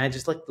don't. And I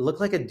just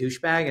looked like a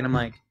douchebag. And I'm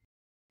like,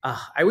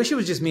 I wish it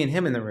was just me and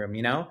him in the room,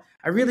 you know?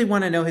 I really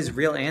want to know his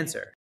real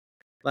answer.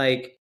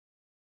 Like,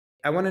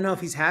 I want to know if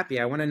he's happy.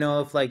 I want to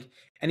know if like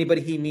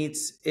anybody he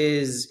meets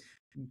is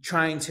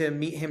trying to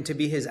meet him to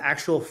be his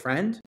actual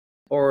friend,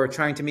 or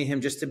trying to meet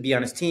him just to be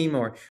on his team,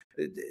 or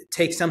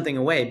take something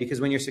away. Because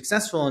when you're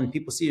successful and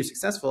people see you're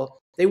successful,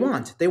 they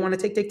want to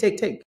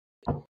take.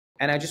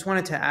 And I just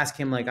wanted to ask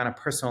him, like, on a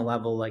personal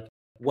level, like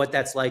what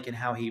that's like and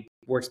how he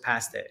works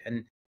past it.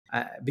 And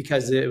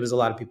because it was a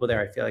lot of people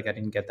there, I feel like I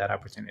didn't get that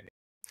opportunity.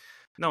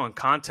 No, in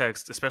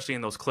context, especially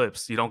in those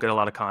clips, you don't get a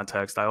lot of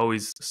context. I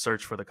always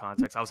search for the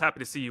context. I was happy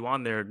to see you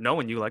on there,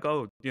 knowing you, like,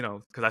 oh, you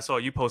know, because I saw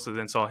you posted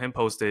and saw him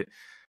post it,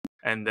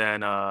 and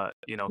then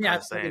you know, kind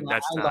of saying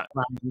that's not.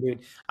 Ryan,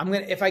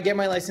 dude. If I get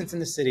my license in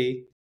the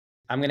city,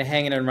 I'm gonna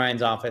hang it in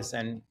Ryan's office,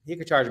 and he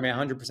could charge me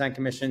 100%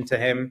 commission to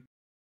him.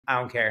 I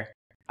don't care.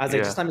 I was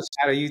like, just let me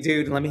shadow you,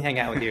 dude, and let me hang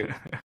out with you.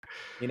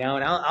 You know,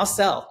 and I'll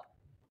sell.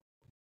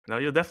 No,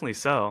 you'll definitely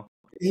sell.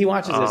 He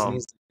watches this and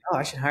he's like, oh,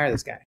 I should hire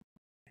this guy.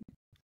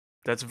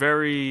 It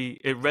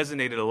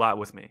resonated a lot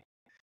with me,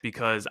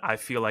 because I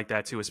feel like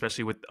that too,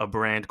 especially with a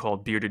brand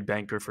called Bearded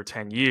Banker for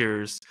 10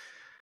 years.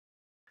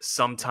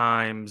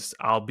 Sometimes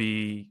I'll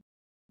be,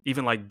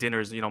 even like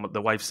dinners, you know,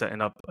 the wife's setting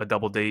up a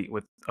double date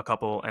with a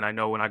couple, and I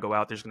know when I go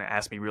out, there's going to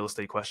ask me real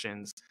estate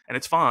questions, and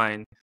it's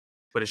fine,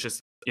 but it's just,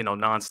 you know,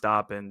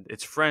 nonstop, and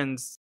it's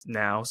friends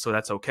now, so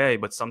that's okay.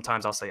 But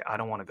sometimes I'll say, I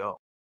don't want to go.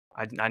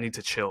 I need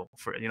to chill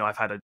for, you know, I've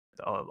had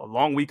a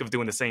long week of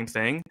doing the same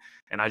thing,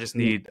 and I just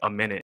need a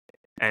minute.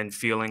 And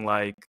feeling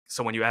like,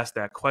 so when you asked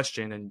that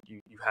question and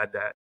you had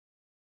that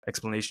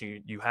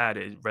explanation you had,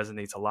 it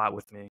resonates a lot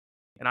with me.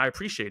 And I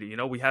appreciate it. You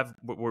know,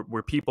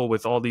 we're people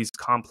with all these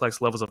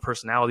complex levels of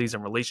personalities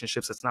and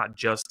relationships. It's not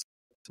just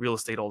real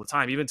estate all the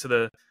time. Even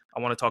I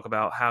want to talk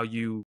about how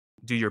you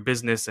do your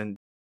business, and,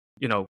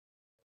 you know,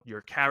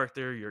 your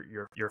character,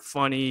 you're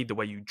funny, the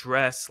way you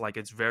dress, like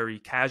it's very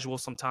casual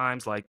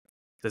sometimes. Like,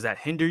 does that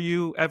hinder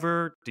you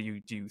ever? Do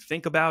you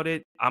think about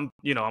it? I'm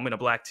in a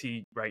black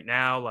tee right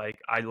now. Like,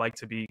 I like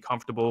to be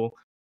comfortable.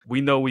 We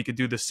know we could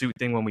do the suit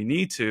thing when we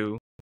need to.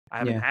 I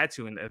haven't had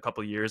to in a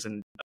couple of years.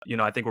 And, you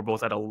know, I think we're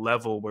both at a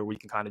level where we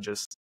can kind of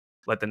just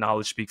let the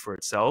knowledge speak for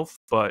itself.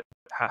 But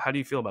how do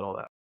you feel about all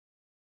that?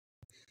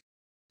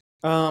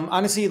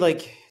 Honestly,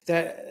 like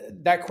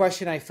that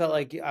question, I felt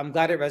like, I'm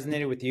glad it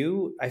resonated with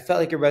you. I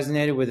felt like it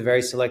resonated with a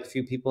very select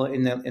few people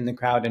in the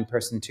crowd in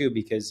person too,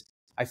 because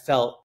I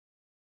felt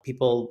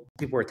people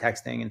were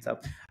texting and stuff.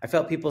 I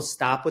felt people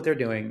stop what they're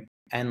doing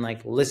and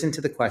like listen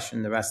to the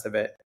question, the rest of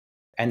it,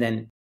 and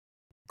then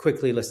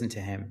quickly listen to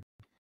him.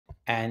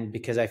 And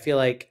because I feel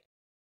like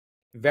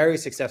very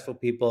successful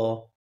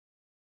people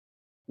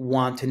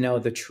want to know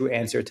the true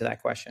answer to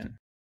that question.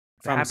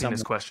 From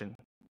happiness question.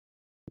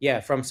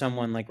 Yeah, from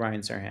someone like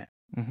Ryan Serhant.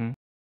 Mm-hmm.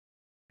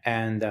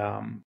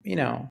 And you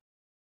know,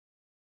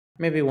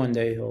 maybe one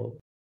day he'll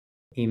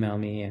email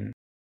me and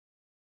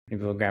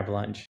maybe we'll grab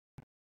lunch.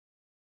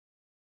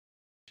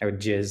 I would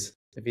jizz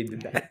if he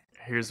did that.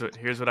 Here's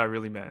what I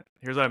really meant.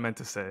 Here's what I meant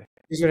to say.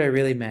 Here's what I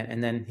really meant.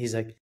 And then he's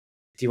like,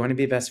 do you want to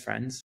be best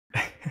friends?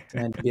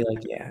 And I'd be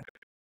like, yeah.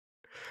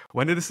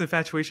 When did this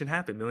infatuation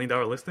happen? $1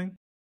 Million Listing?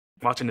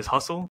 Watching this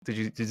hustle? Do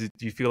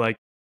you feel like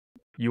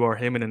you are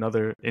him in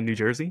New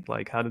Jersey?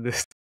 Like, how did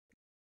this?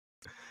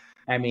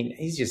 I mean,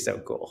 he's just so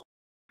cool.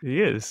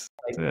 He is.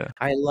 Like, yeah.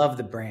 I love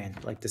the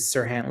brand, like the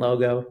Serhant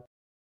logo,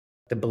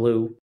 the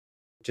blue,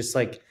 just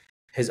like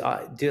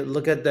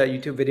look at the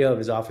YouTube video of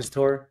his office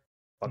tour.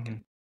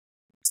 Fucking,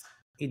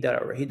 he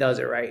does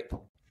it right.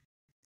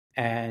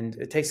 And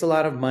it takes a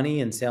lot of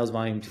money and sales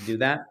volume to do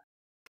that.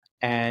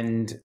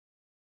 And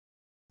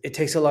it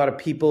takes a lot of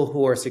people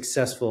who are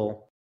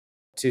successful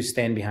to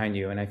stand behind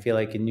you. And I feel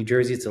like in New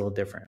Jersey, it's a little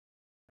different.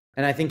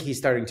 And I think he's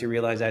starting to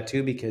realize that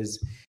too,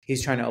 because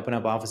he's trying to open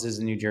up offices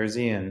in New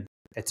Jersey, and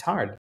it's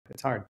hard.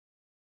 It's hard.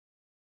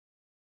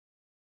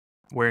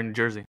 Where in New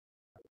Jersey?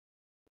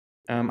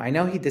 I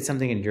know he did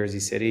something in Jersey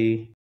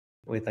City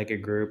with like a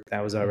group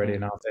that was already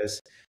in office.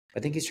 I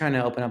think he's trying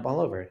to open up all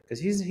over, because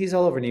he's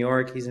all over New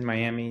York. He's in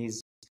Miami.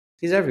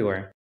 He's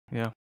everywhere.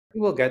 Yeah. He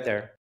will get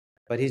there,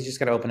 but he's just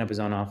got to open up his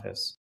own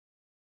office.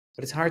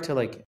 But it's hard to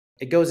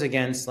it goes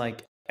against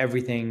like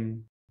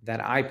everything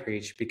that I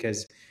preach,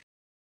 because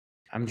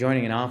I'm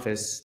joining an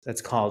office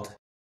that's called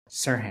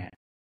Serhant.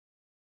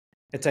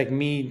 It's like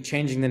me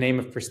changing the name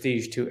of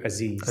Prestige to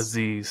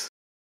Aziz.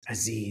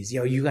 Aziz.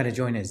 Yo, you got to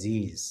join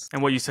Aziz.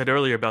 And what you said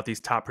earlier about these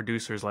top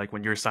producers, like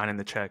when you're signing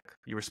the check,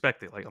 you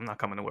respect it. Like, I'm not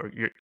coming to work.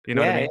 You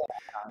know what I mean?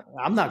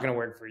 Yeah. I'm not going to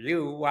work for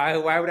you. Why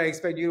would I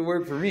expect you to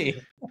work for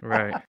me?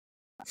 Right.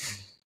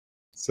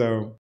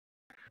 So,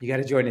 You got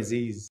to join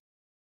Aziz.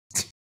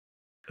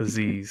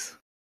 Aziz.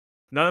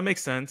 No, that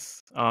makes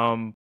sense.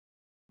 Do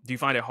you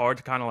find it hard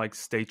to kind of like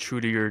stay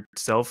true to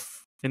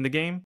yourself in the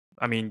game?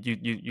 I mean,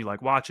 you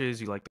like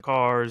watches, you like the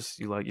cars,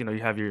 you like, you know,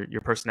 you have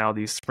your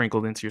personality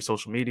sprinkled into your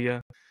social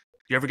media.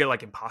 You ever get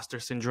like imposter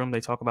syndrome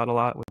they talk about a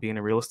lot with being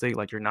in real estate?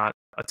 Like you're not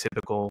a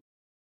typical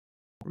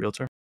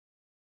realtor?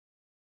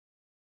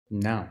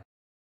 No,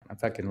 I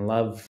fucking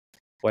love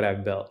what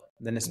I've built.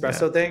 The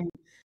Nespresso thing,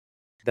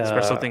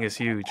 Espresso the thing is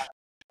huge.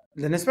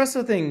 the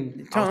Nespresso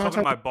thing. I was talking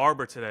to my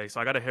barber today, so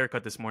I got a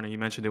haircut this morning. You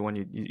mentioned it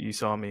when you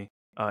saw me.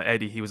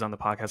 Eddie, he was on the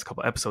podcast a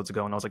couple episodes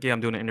ago, and I was like, yeah,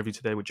 I'm doing an interview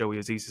today with Joey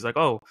Aziz. He's like,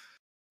 oh,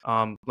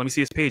 let me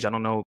see his page. I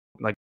don't know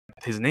like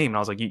his name. And I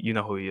was like, you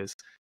know who he is.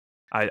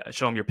 I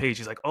show him your page.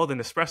 He's like, oh, the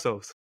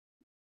Nespressos.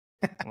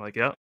 I'm like,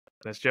 yep,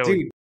 that's Joey.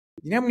 Dude,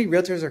 you know how many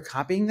realtors are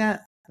copying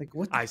that? Like,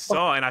 what the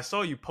fuck? I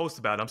saw you post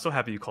about it. I'm so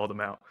happy you called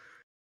him out.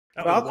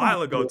 That But was a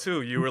while ago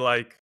too. You were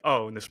like,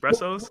 oh,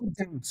 Nespressos?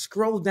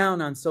 Scroll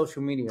down on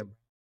social media.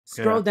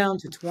 Scroll down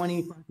to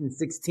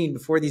 2016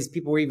 before these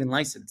people were even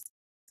licensed.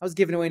 I was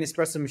giving away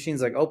Nespresso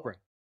machines like Oprah.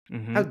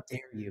 Mm-hmm. How dare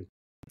you?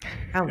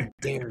 How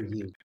dare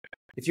you?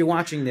 If you're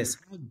watching this,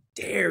 how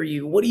dare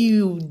you? What are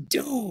you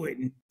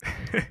doing?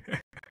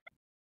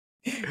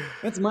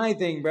 That's my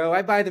thing, bro.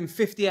 I buy them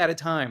 50 at a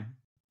time.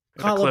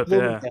 Call up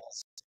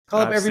Bloomingdale's.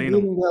 Call up every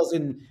Bloomingdale's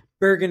in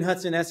Bergen,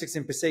 Hudson, Essex,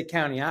 and Passaic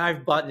County.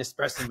 I've bought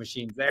Nespresso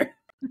machines there.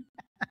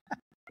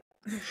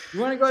 You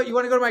want to go? You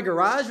want to go to my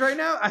garage right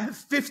now? I have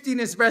 50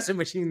 Nespresso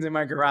machines in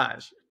my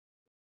garage.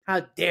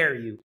 How dare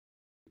you?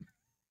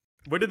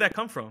 Where did that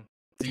come from?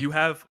 Do you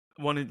have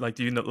one? Like,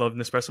 do you love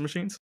Nespresso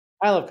machines?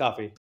 I love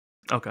coffee.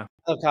 Okay.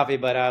 I love coffee,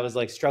 but I was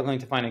like struggling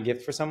to find a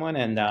gift for someone,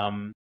 and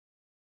I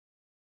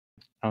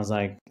was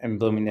like in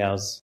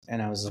Bloomingdale's,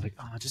 and I was like,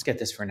 oh, I'll just get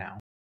this for now.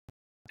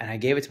 And I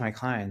gave it to my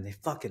client. They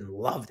fucking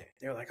loved it.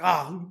 They were like, oh,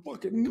 I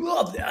fucking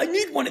love it. I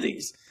need one of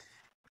these.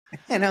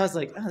 And I was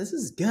like, oh, this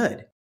is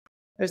good.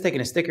 I was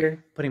taking a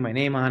sticker, putting my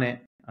name on it,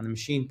 on the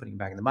machine, putting it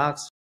back in the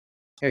box.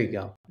 Here you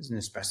go. This is an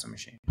espresso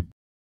machine.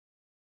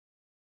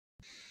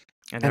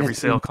 And every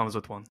sale comes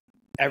with one.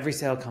 Every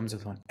sale comes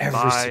with one.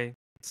 Buy,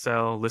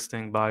 sell,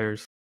 listing,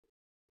 buyers.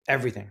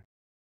 Everything.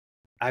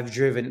 I've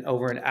driven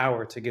over an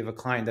hour to give a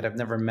client that I've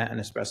never met an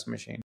espresso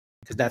machine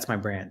because that's my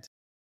brand.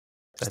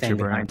 That's your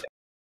brand.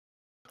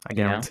 I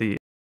guarantee it.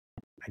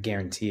 I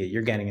guarantee it.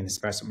 You're getting an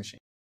espresso machine.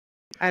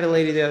 I had a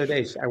lady the other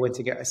day. I went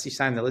to she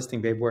signed the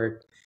listing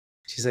paperwork.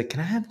 She's like, can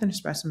I have an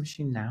espresso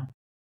machine now?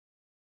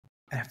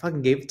 And I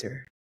fucking gave it to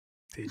her.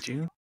 Did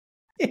you?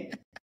 Yeah.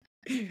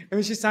 I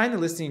mean, she signed the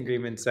listing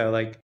agreement. So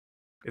like,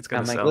 it's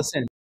gonna sell. Like,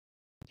 listen,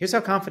 here's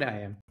how confident I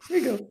am. Here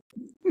you go.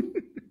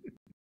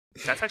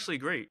 That's actually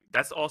great.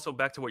 That's also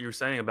back to what you were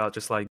saying about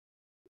just like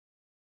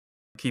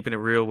keeping it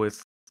real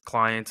with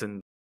clients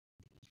and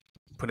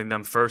putting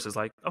them first. Is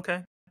like,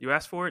 okay, you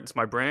asked for it. It's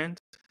my brand.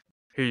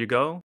 Here you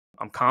go.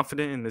 I'm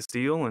confident in this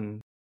deal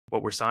and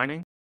what we're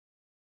signing.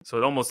 So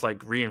it almost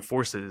like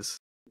reinforces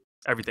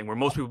everything where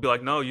most people be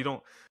like, no, you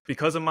don't,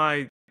 because of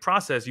my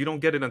process, you don't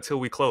get it until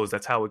we close.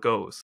 That's how it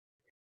goes.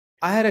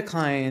 I had a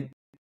client,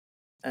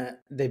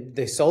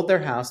 they sold their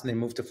house and they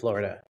moved to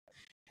Florida,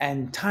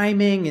 and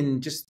timing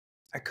and just,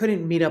 I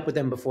couldn't meet up with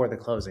them before the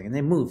closing, and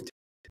they moved.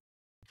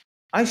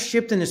 I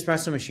shipped an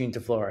espresso machine to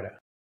Florida.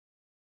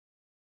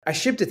 I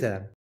shipped it to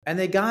them and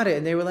they got it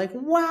and they were like,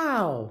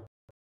 wow,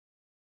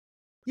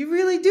 you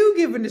really do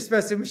give an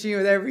espresso machine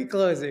with every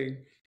closing.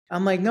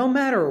 I'm like, no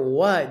matter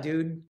what,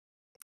 dude.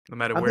 No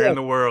matter where in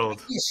the world.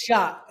 Give me a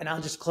shot and I'll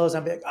just close.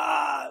 I'll be like,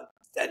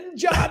 send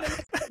John.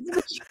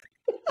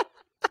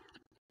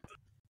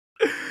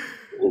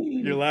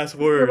 Your last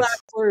words. Your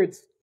last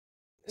words.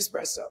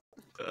 Espresso.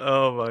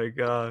 Oh my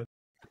God.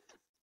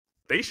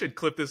 They should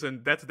clip this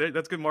and that's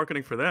good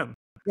marketing for them.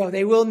 Bro,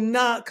 they will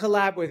not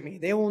collab with me.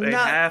 They will not.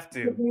 They have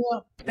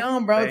to.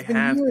 No, bro. It's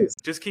been years.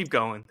 Just keep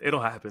going.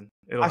 It'll happen.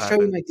 I'll show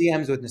you my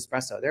DMs with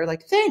Nespresso. They're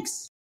like,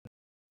 thanks.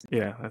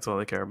 Yeah, that's all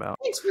they care about.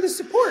 Thanks for the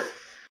support.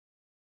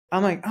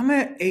 I'm like, I'm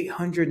at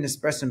 800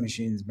 Nespresso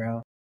machines,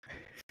 bro.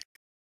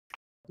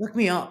 Look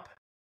me up.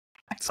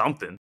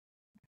 Something.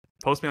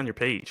 Post me on your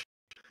page.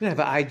 I have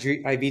an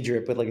IV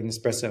drip with like an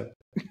espresso.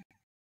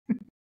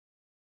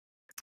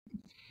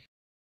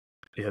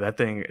 Yeah, that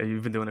thing,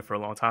 you've been doing it for a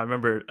long time. I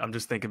remember, I'm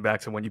just thinking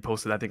back to when you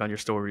posted that thing on your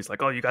stories.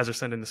 Like, oh, you guys are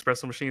sending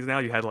espresso machines now?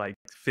 You had like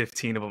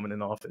 15 of them in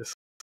an office.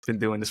 Been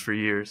doing this for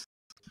years.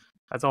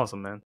 That's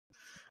awesome, man.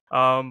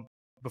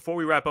 Before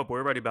we wrap up, we're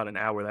already about an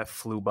hour. That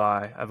flew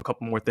by. I have a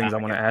couple more things I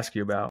want to ask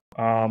you about.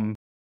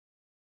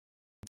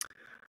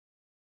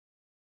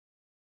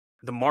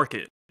 The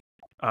market.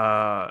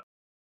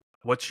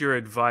 What's your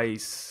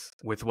advice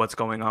with what's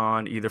going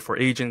on, either for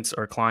agents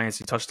or clients?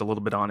 You touched a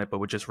little bit on it, but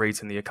with just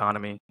rates in the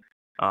economy.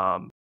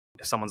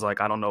 If someone's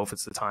like, I don't know if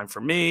it's the time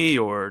for me,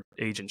 or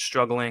agents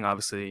struggling,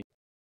 obviously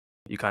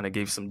you kind of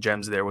gave some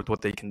gems there with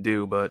what they can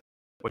do, but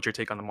what's your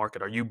take on the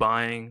market? Are you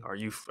buying? Are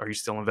you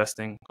still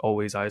investing?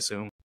 Always, I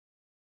assume.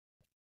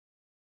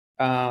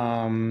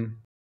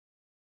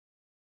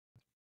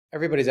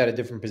 Everybody's at a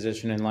different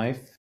position in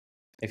life.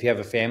 If you have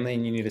a family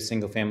and you need a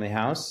single family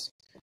house,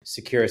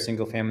 secure a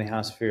single family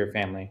house for your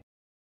family.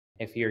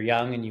 If you're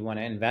young and you want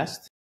to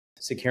invest,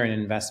 secure an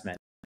investment.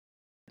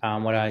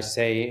 What I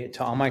say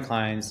to all my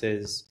clients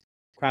is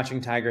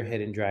crouching tiger,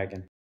 hidden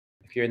dragon.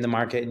 If you're in the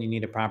market and you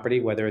need a property,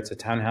 whether it's a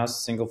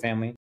townhouse, single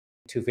family,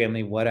 two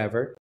family,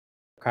 whatever,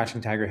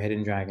 crouching tiger,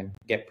 hidden dragon.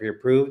 Get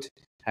pre-approved,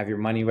 have your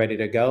money ready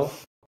to go.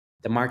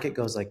 The market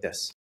goes like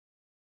this.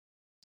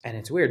 And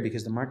it's weird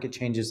because the market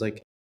changes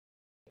like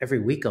every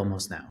week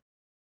almost now.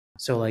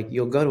 So like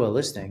you'll go to a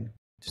listing,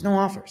 there's no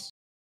offers.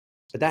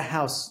 But that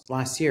house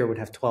last year would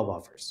have 12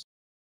 offers.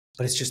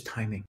 But it's just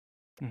timing.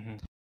 Mm-hmm.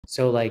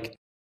 So like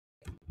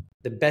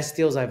the best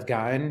deals I've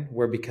gotten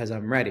were because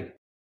I'm ready.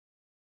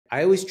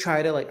 I always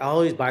try to I'll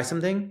always buy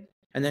something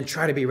and then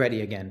try to be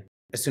ready again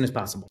as soon as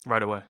possible.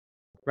 Right away.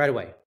 Right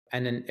away.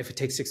 And then if it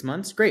takes 6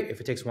 months, great.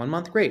 If it takes 1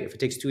 month, great. If it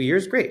takes 2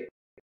 years, great.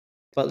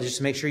 But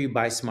just make sure you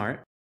buy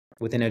smart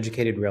with an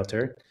educated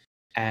realtor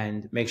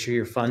and make sure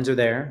your funds are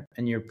there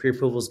and your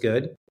pre-approval is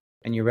good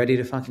and you're ready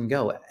to fucking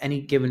go at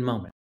any given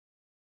moment.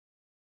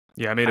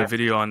 Yeah, I made a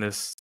video on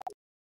this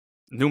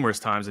numerous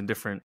times in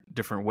different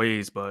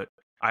ways, but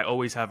I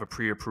always have a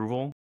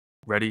pre-approval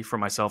ready for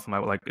myself.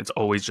 It's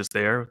always just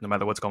there, no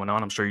matter what's going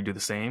on. I'm sure you do the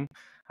same.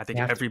 I think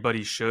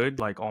everybody should.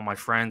 Like all my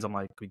friends, I'm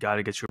like, we got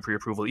to get you a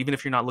pre-approval. Even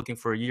if you're not looking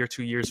for a year,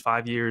 2 years,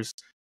 5 years,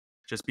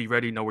 just be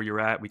ready, know where you're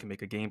at. We can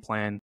make a game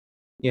plan.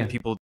 Yeah.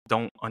 People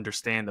don't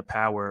understand the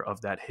power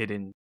of that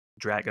hidden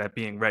drag, that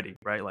being ready,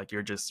 right? Like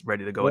you're just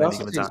ready to go at any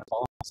given time.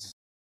 Balls.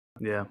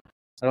 Yeah.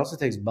 It also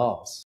takes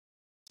balls.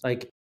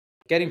 Like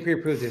getting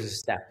pre-approved is a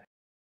step,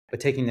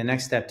 but taking the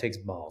next step takes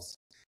balls.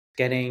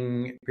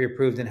 Getting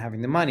pre-approved and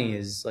having the money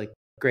is like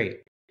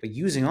great, but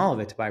using all of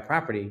it to buy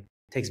property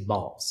takes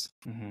balls.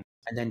 Mm-hmm.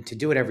 And then to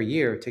do it every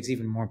year takes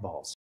even more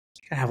balls.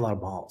 You gotta have a lot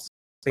of balls,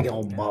 big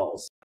old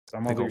balls. So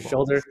I'm over your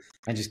shoulder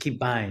and just keep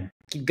buying,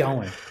 keep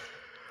going.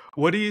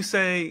 What do you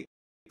say?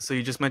 So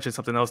you just mentioned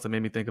something else that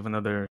made me think of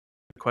another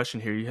question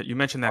here. You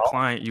mentioned that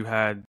client you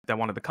had that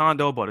wanted the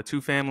condo, bought a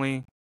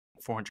 2-family,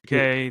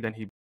 $400K. Yeah. Then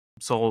he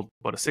sold,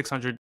 bought a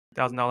 $600,000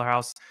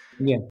 house.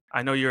 Yeah.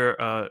 I know you're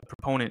a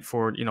proponent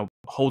for,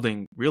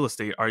 holding real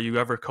estate. Are you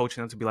ever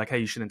coaching them to be like, hey,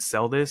 you shouldn't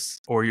sell this?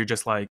 Or you're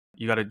just like,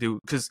 you got to do,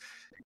 because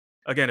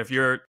again, if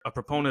you're a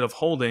proponent of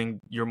holding,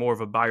 you're more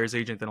of a buyer's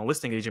agent than a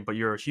listing agent, but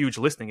you're a huge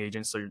listing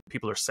agent. So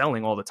people are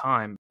selling all the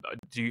time.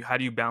 How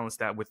do you balance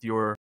that with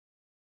your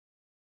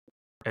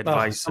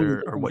advice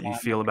or what you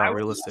feel about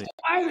real estate?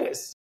 Buy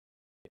this.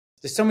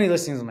 There's so many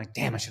listings. I'm like,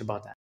 damn, I should have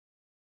bought that.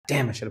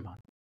 Damn, I should have bought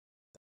it.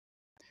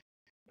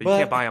 But you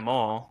can't buy them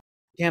all.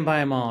 Can't buy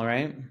them all,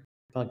 right?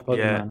 Like Pokemon.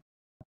 Yeah.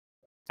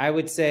 I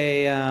would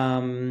say,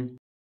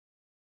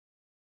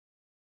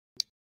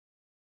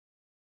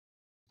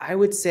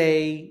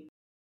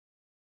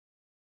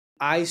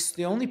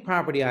 the only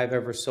property I've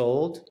ever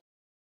sold,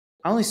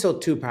 I only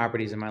sold 2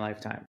 properties in my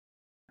lifetime.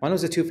 One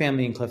was a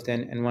 2-family in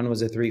Clifton and one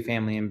was a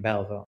 3-family in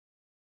Belleville.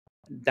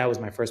 That was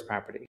my first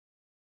property.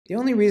 The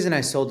only reason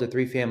I sold the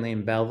 3-family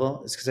in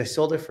Belleville is because I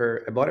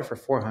bought it for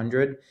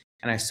 $400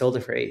 and I sold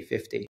it for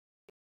 $850.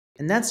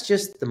 And that's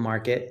just the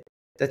market.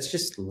 That's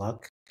just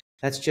luck.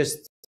 That's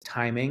just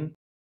timing.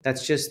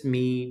 That's just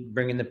me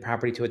bringing the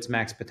property to its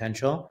max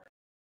potential.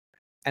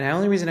 And the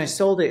only reason I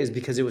sold it is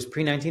because it was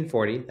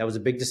pre-1940. That was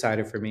a big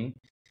decider for me.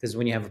 Because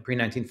when you have a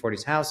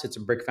pre-1940s house, it's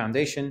a brick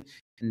foundation.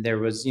 And there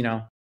was,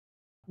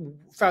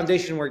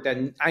 foundation work that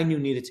I knew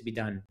needed to be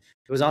done.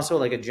 It was also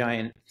like a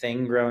giant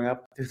thing growing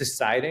up through the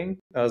siding.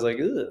 I was like,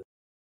 ugh, I don't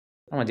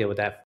want to deal with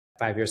that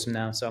 5 years from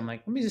now. So I'm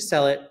like, let me just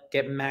sell it,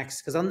 get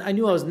max. Because I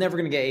knew I was never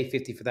going to get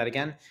 $850 for that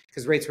again.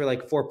 Because rates were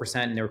like 4%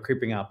 and they were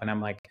creeping up. And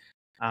I'm like,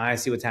 I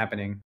see what's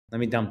happening. Let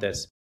me dump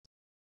this.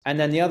 And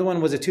then the other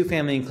one was a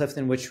 2-family in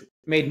Clifton, which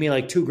made me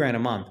like $2,000 a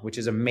month, which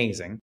is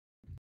amazing.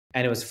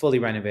 And it was fully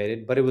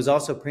renovated, but it was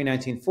also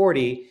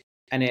pre-1940.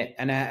 And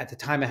at the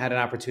time I had an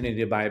opportunity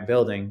to buy a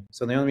building.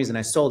 So the only reason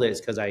I sold it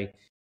is because I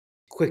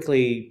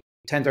quickly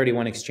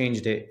 1031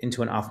 exchanged it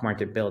into an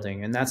off-market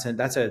building. And that's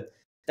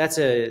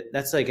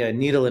like a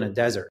needle in a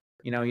desert.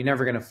 You're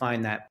never going to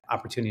find that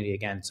opportunity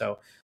again. So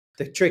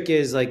the trick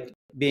is like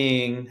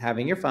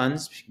having your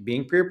funds,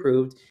 being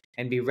pre-approved,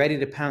 and be ready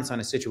to pounce on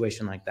a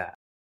situation like that.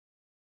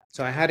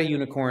 So I had a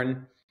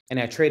unicorn and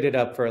I traded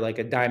up for like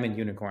a diamond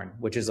unicorn,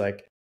 which is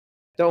like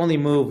the only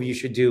move you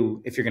should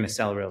do if you're going to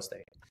sell real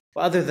estate.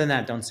 But other than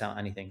that, don't sell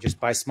anything. Just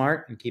buy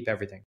smart and keep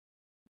everything.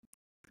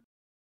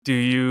 Do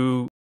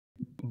you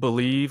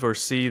believe or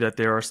see that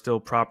there are still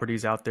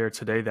properties out there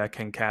today that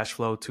can cash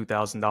flow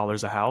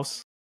 $2,000 a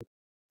house?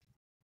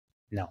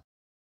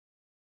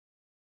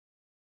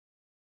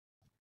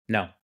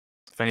 No.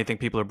 If anything,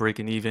 people are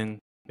breaking even,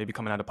 maybe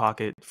coming out of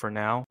pocket for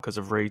now because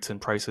of rates and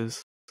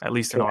prices, at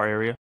least in our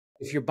area.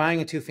 If you're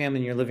buying a 2-family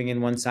and you're living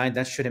in one side,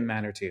 that shouldn't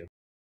matter to you.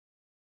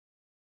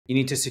 You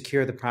need to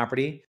secure the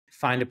property,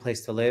 find a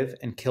place to live,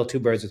 and kill 2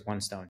 birds with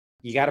 1 stone.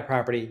 You got a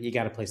property, you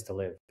got a place to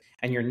live,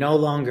 and you're no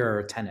longer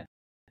a tenant.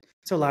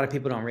 So a lot of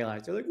people don't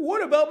realize. They're like,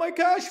 what about my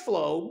cash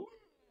flow?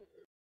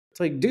 It's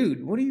like,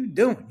 dude, what are you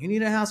doing? You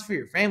need a house for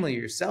your family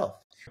or yourself.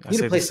 I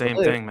say the same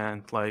thing,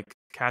 man. Like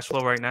cash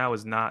flow right now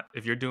is not,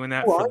 if you're doing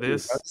that Who for are you, bro?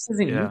 this, This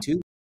isn't yeah, YouTube.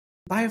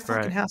 Buy a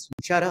fucking right. house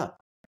and shut up.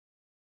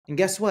 And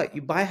guess what?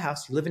 You buy a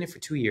house, you live in it for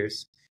 2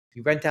 years,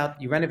 you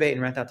renovate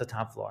and rent out the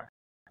top floor.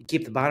 You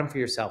keep the bottom for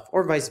yourself,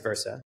 or vice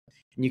versa,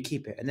 and you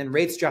keep it. And then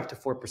rates drop to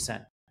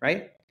 4%,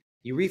 right?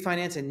 You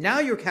refinance and now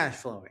you're cash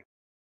flowing.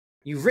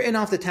 You've written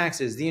off the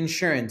taxes, the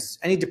insurance,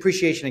 any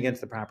depreciation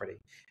against the property.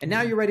 And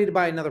now you're ready to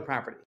buy another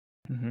property.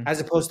 Mm-hmm. As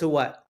opposed to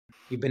what?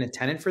 You've been a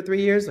tenant for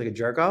 3 years, like a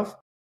jerk off?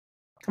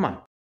 Come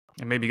on.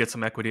 And maybe get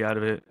some equity out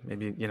of it.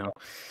 Maybe,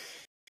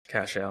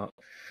 cash out.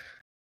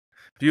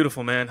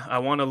 Beautiful, man. I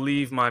want to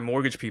leave my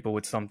mortgage people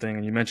with something.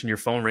 And you mentioned your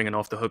phone ringing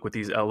off the hook with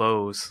these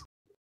LOs.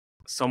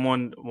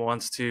 Someone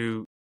wants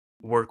to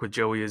work with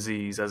Joey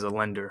Aziz as a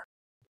lender.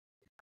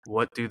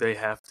 What do they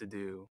have to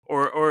do?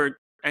 Or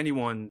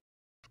anyone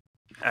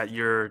at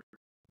your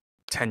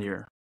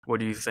tenure, what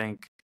do you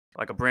think?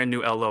 Like a brand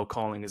new LO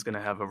calling is going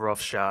to have a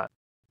rough shot.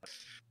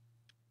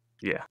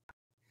 Yeah.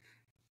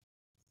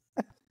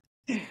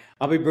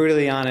 I'll be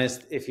brutally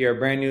honest. If you're a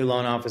brand new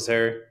loan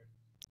officer,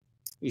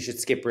 you should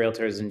skip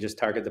realtors and just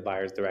target the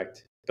buyers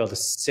direct. Build a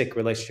sick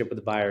relationship with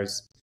the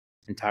buyers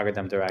and target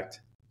them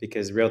direct,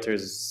 because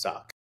realtors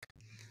suck.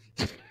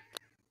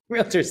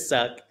 Realtors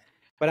suck.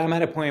 But I'm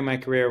at a point in my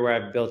career where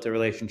I've built a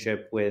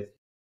relationship with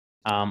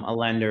a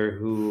lender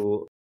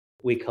who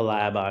we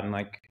collab on,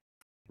 like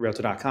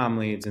Realtor.com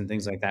leads and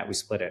things like that. We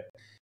split it.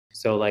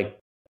 So like,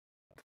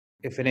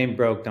 if it ain't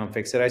broke, don't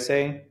fix it, I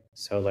say.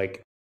 So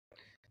like,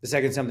 the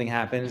second something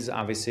happens,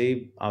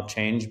 obviously I'll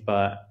change,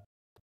 but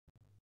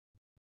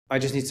I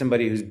just need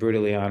somebody who's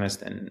brutally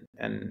honest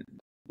and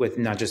with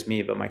not just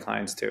me, but my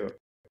clients too.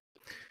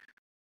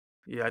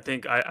 Yeah, I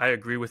think I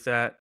agree with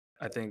that.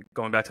 I think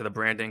going back to the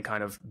branding,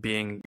 kind of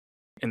being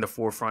in the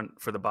forefront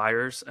for the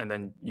buyers, and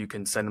then you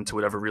can send them to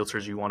whatever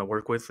realtors you want to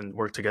work with and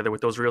work together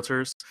with those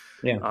realtors.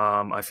 Yeah.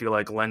 I feel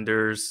like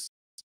lenders,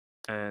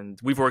 and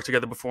we've worked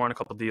together before on a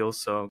couple of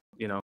deals, so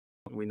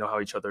we know how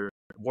each other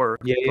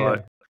work. Yeah, yeah.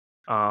 But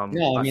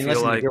no, I mean, feel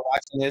listen, like, if you're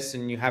watching this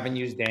and you haven't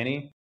used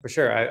Danny, for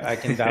sure, I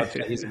can vouch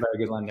that he's a very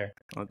good lender.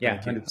 well, Yeah,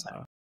 thank you.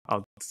 100%.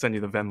 I'll send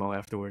you the Venmo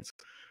afterwards.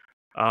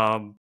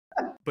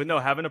 But no,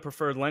 having a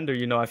preferred lender,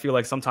 I feel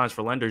like sometimes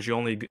for lenders, you're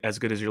only as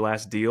good as your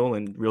last deal,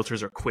 and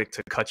realtors are quick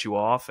to cut you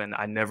off. And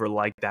I never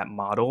liked that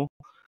model,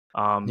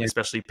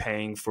 especially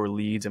paying for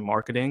leads and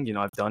marketing.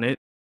 I've done it,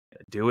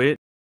 do it,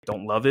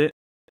 don't love it.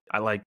 I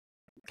like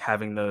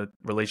having the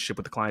relationship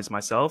with the clients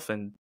myself.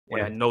 And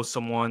when I know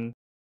someone,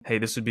 hey,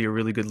 this would be a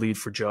really good lead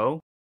for Joe,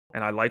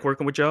 and I like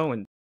working with Joe,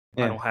 and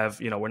I don't have,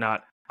 we're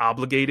not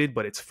obligated,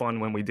 but it's fun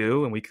when we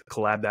do, and we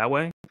collab that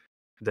way,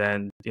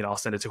 then, I'll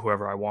send it to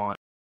whoever I want.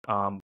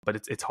 But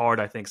it's hard,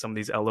 I think, some of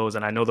these LOs,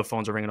 and I know the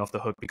phones are ringing off the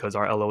hook because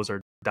our LOs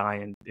are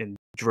dying in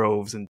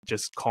droves and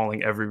just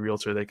calling every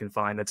realtor they can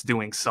find that's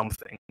doing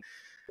something.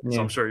 Yeah.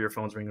 So I'm sure your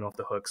phone's ringing off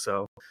the hook.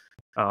 So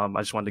I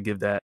just wanted to give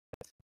that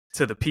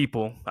to the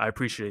people. I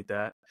appreciate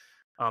that.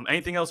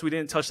 Anything else we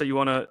didn't touch that you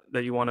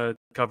wanna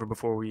cover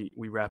before we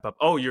wrap up?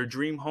 Oh, your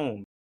dream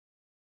home.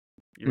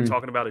 You were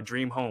talking about a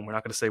dream home. We're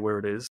not going to say where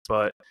it is,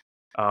 but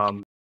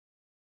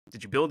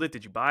did you build it?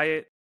 Did you buy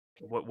it?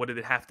 What did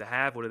it have to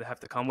have? What did it have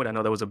to come with? I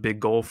know that was a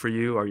big goal for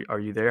you. Are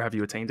you there? Have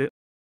you attained it?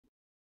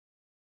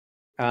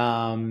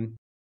 I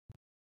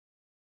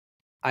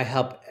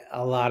help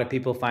a lot of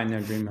people find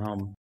their dream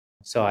home.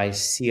 So I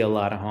see a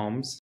lot of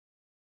homes,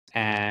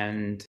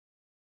 and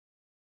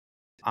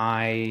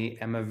I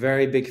am a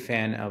very big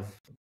fan of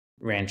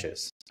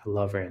ranches. I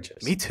love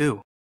ranches. Me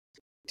too.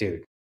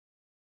 Dude,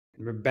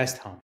 best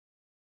home.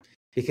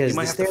 Because you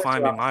might have to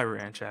find me my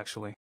ranch,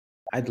 actually.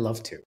 I'd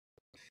love to.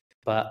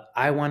 But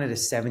I wanted a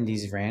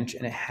 70s ranch,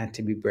 and it had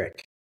to be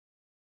brick.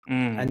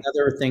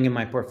 Another thing in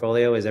my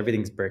portfolio is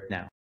everything's brick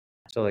now.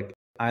 So like,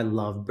 I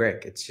love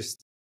brick. It's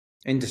just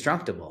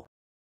indestructible,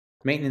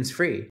 maintenance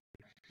free.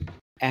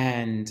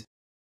 And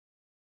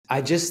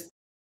I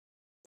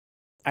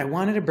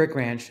wanted a brick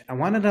ranch. I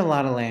wanted a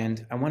lot of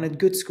land. I wanted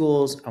good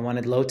schools. I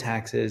wanted low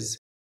taxes.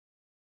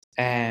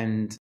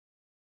 And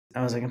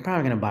I was like, I'm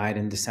probably going to buy it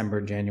in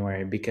December,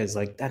 January, because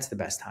like, that's the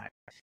best time.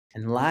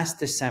 And last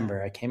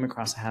December, I came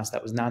across a house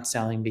that was not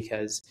selling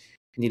because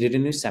it needed a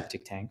new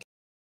septic tank.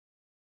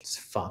 It's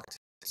fucked.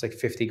 It's like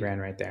 50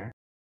 grand right there.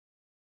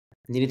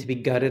 It needed to be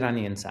gutted on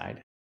the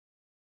inside.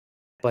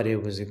 But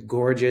it was a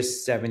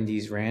gorgeous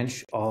 70s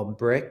ranch, all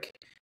brick,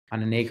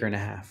 on 1.5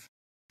 acres.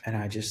 And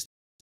I just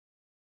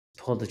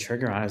pulled the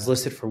trigger on it. It was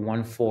listed for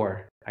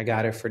 1.4. I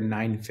got it for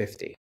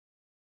 950.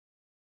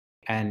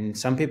 And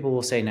some people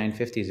will say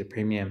 950 is a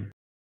premium,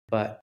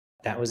 but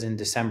that was in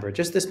December,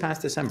 just this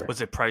past December.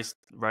 Was it priced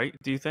right,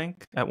 do you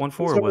think, at 1.4,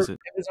 or was it?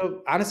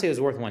 Honestly, it was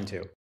worth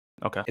 1.2.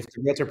 Okay. If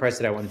the realtor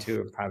priced it at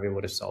 1.2, it probably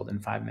would have sold in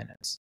 5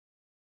 minutes.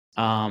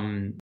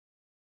 But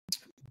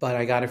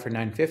I got it for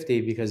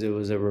 950 because it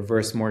was a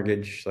reverse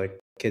mortgage, like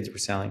kids were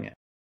selling it.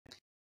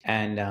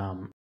 And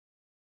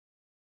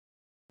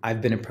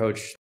I've been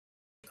approached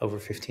over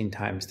 15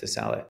 times to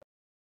sell it.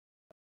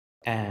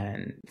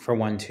 And for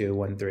 1.2,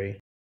 1.3,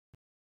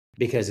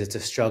 because it's a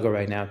struggle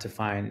right now to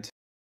find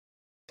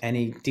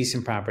any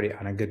decent property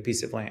on a good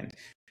piece of land,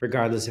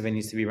 regardless if it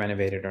needs to be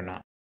renovated or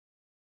not.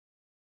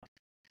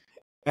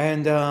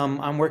 And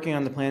I'm working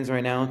on the plans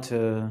right now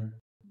to,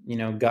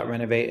 gut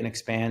renovate and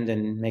expand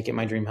and make it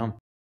my dream home.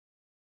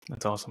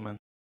 That's awesome, man.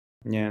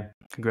 Yeah.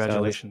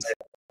 Congratulations. So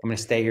I'm going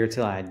to stay here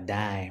till I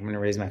die. I'm going to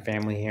raise my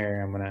family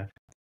here. I'm going to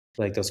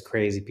like those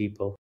crazy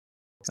people.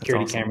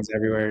 Security cameras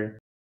everywhere.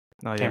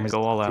 Oh, yeah. Cameras,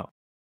 go all out.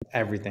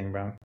 Everything,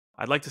 bro.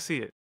 I'd like to see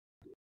it.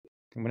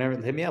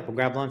 Whenever, hit me up. We'll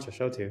grab lunch. I'll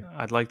show it to you.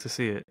 I'd like to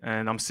see it.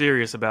 And I'm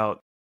serious about,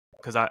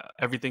 because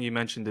everything you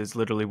mentioned is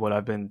literally what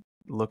I've been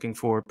looking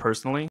for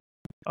personally.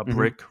 A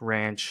brick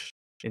ranch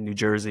in New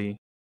Jersey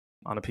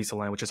on a piece of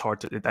land, which is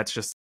hard to, that's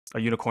just a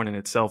unicorn in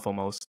itself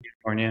almost.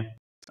 Unicorn, yeah.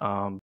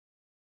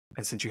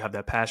 And since you have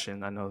that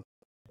passion, I know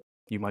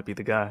you might be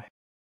the guy.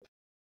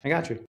 I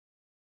got you.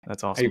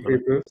 That's awesome. Are you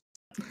pre-approved?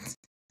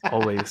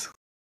 Always.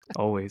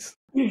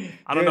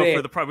 I don't know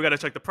for the price. We got to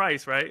check the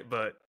price, right?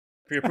 But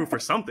pre-approved for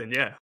something,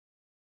 yeah.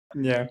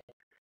 Yeah.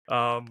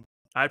 I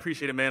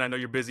appreciate it, man. I know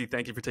you're busy.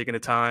 Thank you for taking the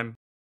time.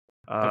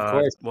 Of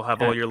course. We'll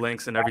have all your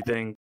links and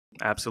everything.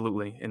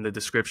 Absolutely. In the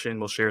description,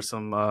 we'll share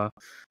some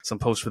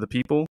posts for the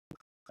people.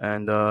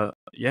 And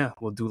yeah,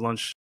 we'll do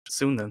lunch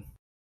soon then.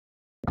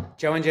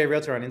 Joe and Jay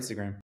Realtor on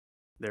Instagram.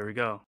 There we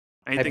go.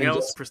 Anything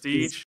else?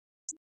 Prestige?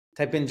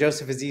 Type in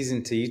Joseph Aziz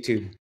into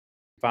YouTube.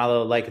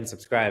 Follow, like, and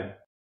subscribe.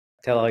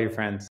 Tell all your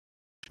friends.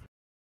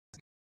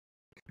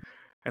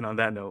 And on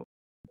that note,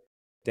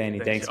 Danny,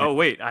 thanks. Oh,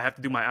 wait. I have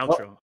to do my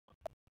outro.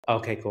 Oh.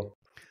 Okay, cool.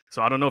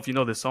 So I don't know if you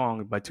know this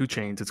song by 2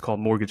 Chainz. It's called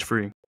Mortgage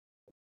Free.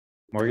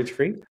 Mortgage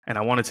Free? And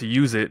I wanted to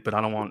use it, but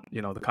I don't want,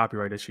 the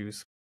copyright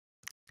issues.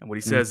 And what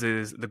he says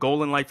is, the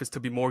goal in life is to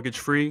be mortgage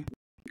free.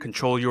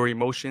 Control your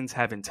emotions,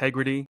 have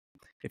integrity.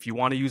 If you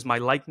want to use my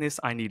likeness,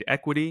 I need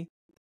equity.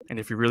 And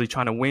if you're really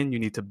trying to win, you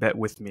need to bet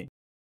with me.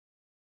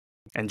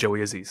 And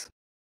Joey Aziz.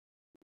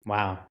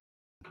 Wow.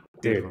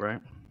 Beautiful, right?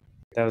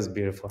 That was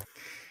beautiful.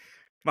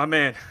 My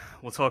man,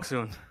 we'll talk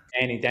soon.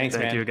 Annie, thanks,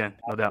 man. Thank you again,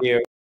 no doubt. Thank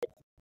you.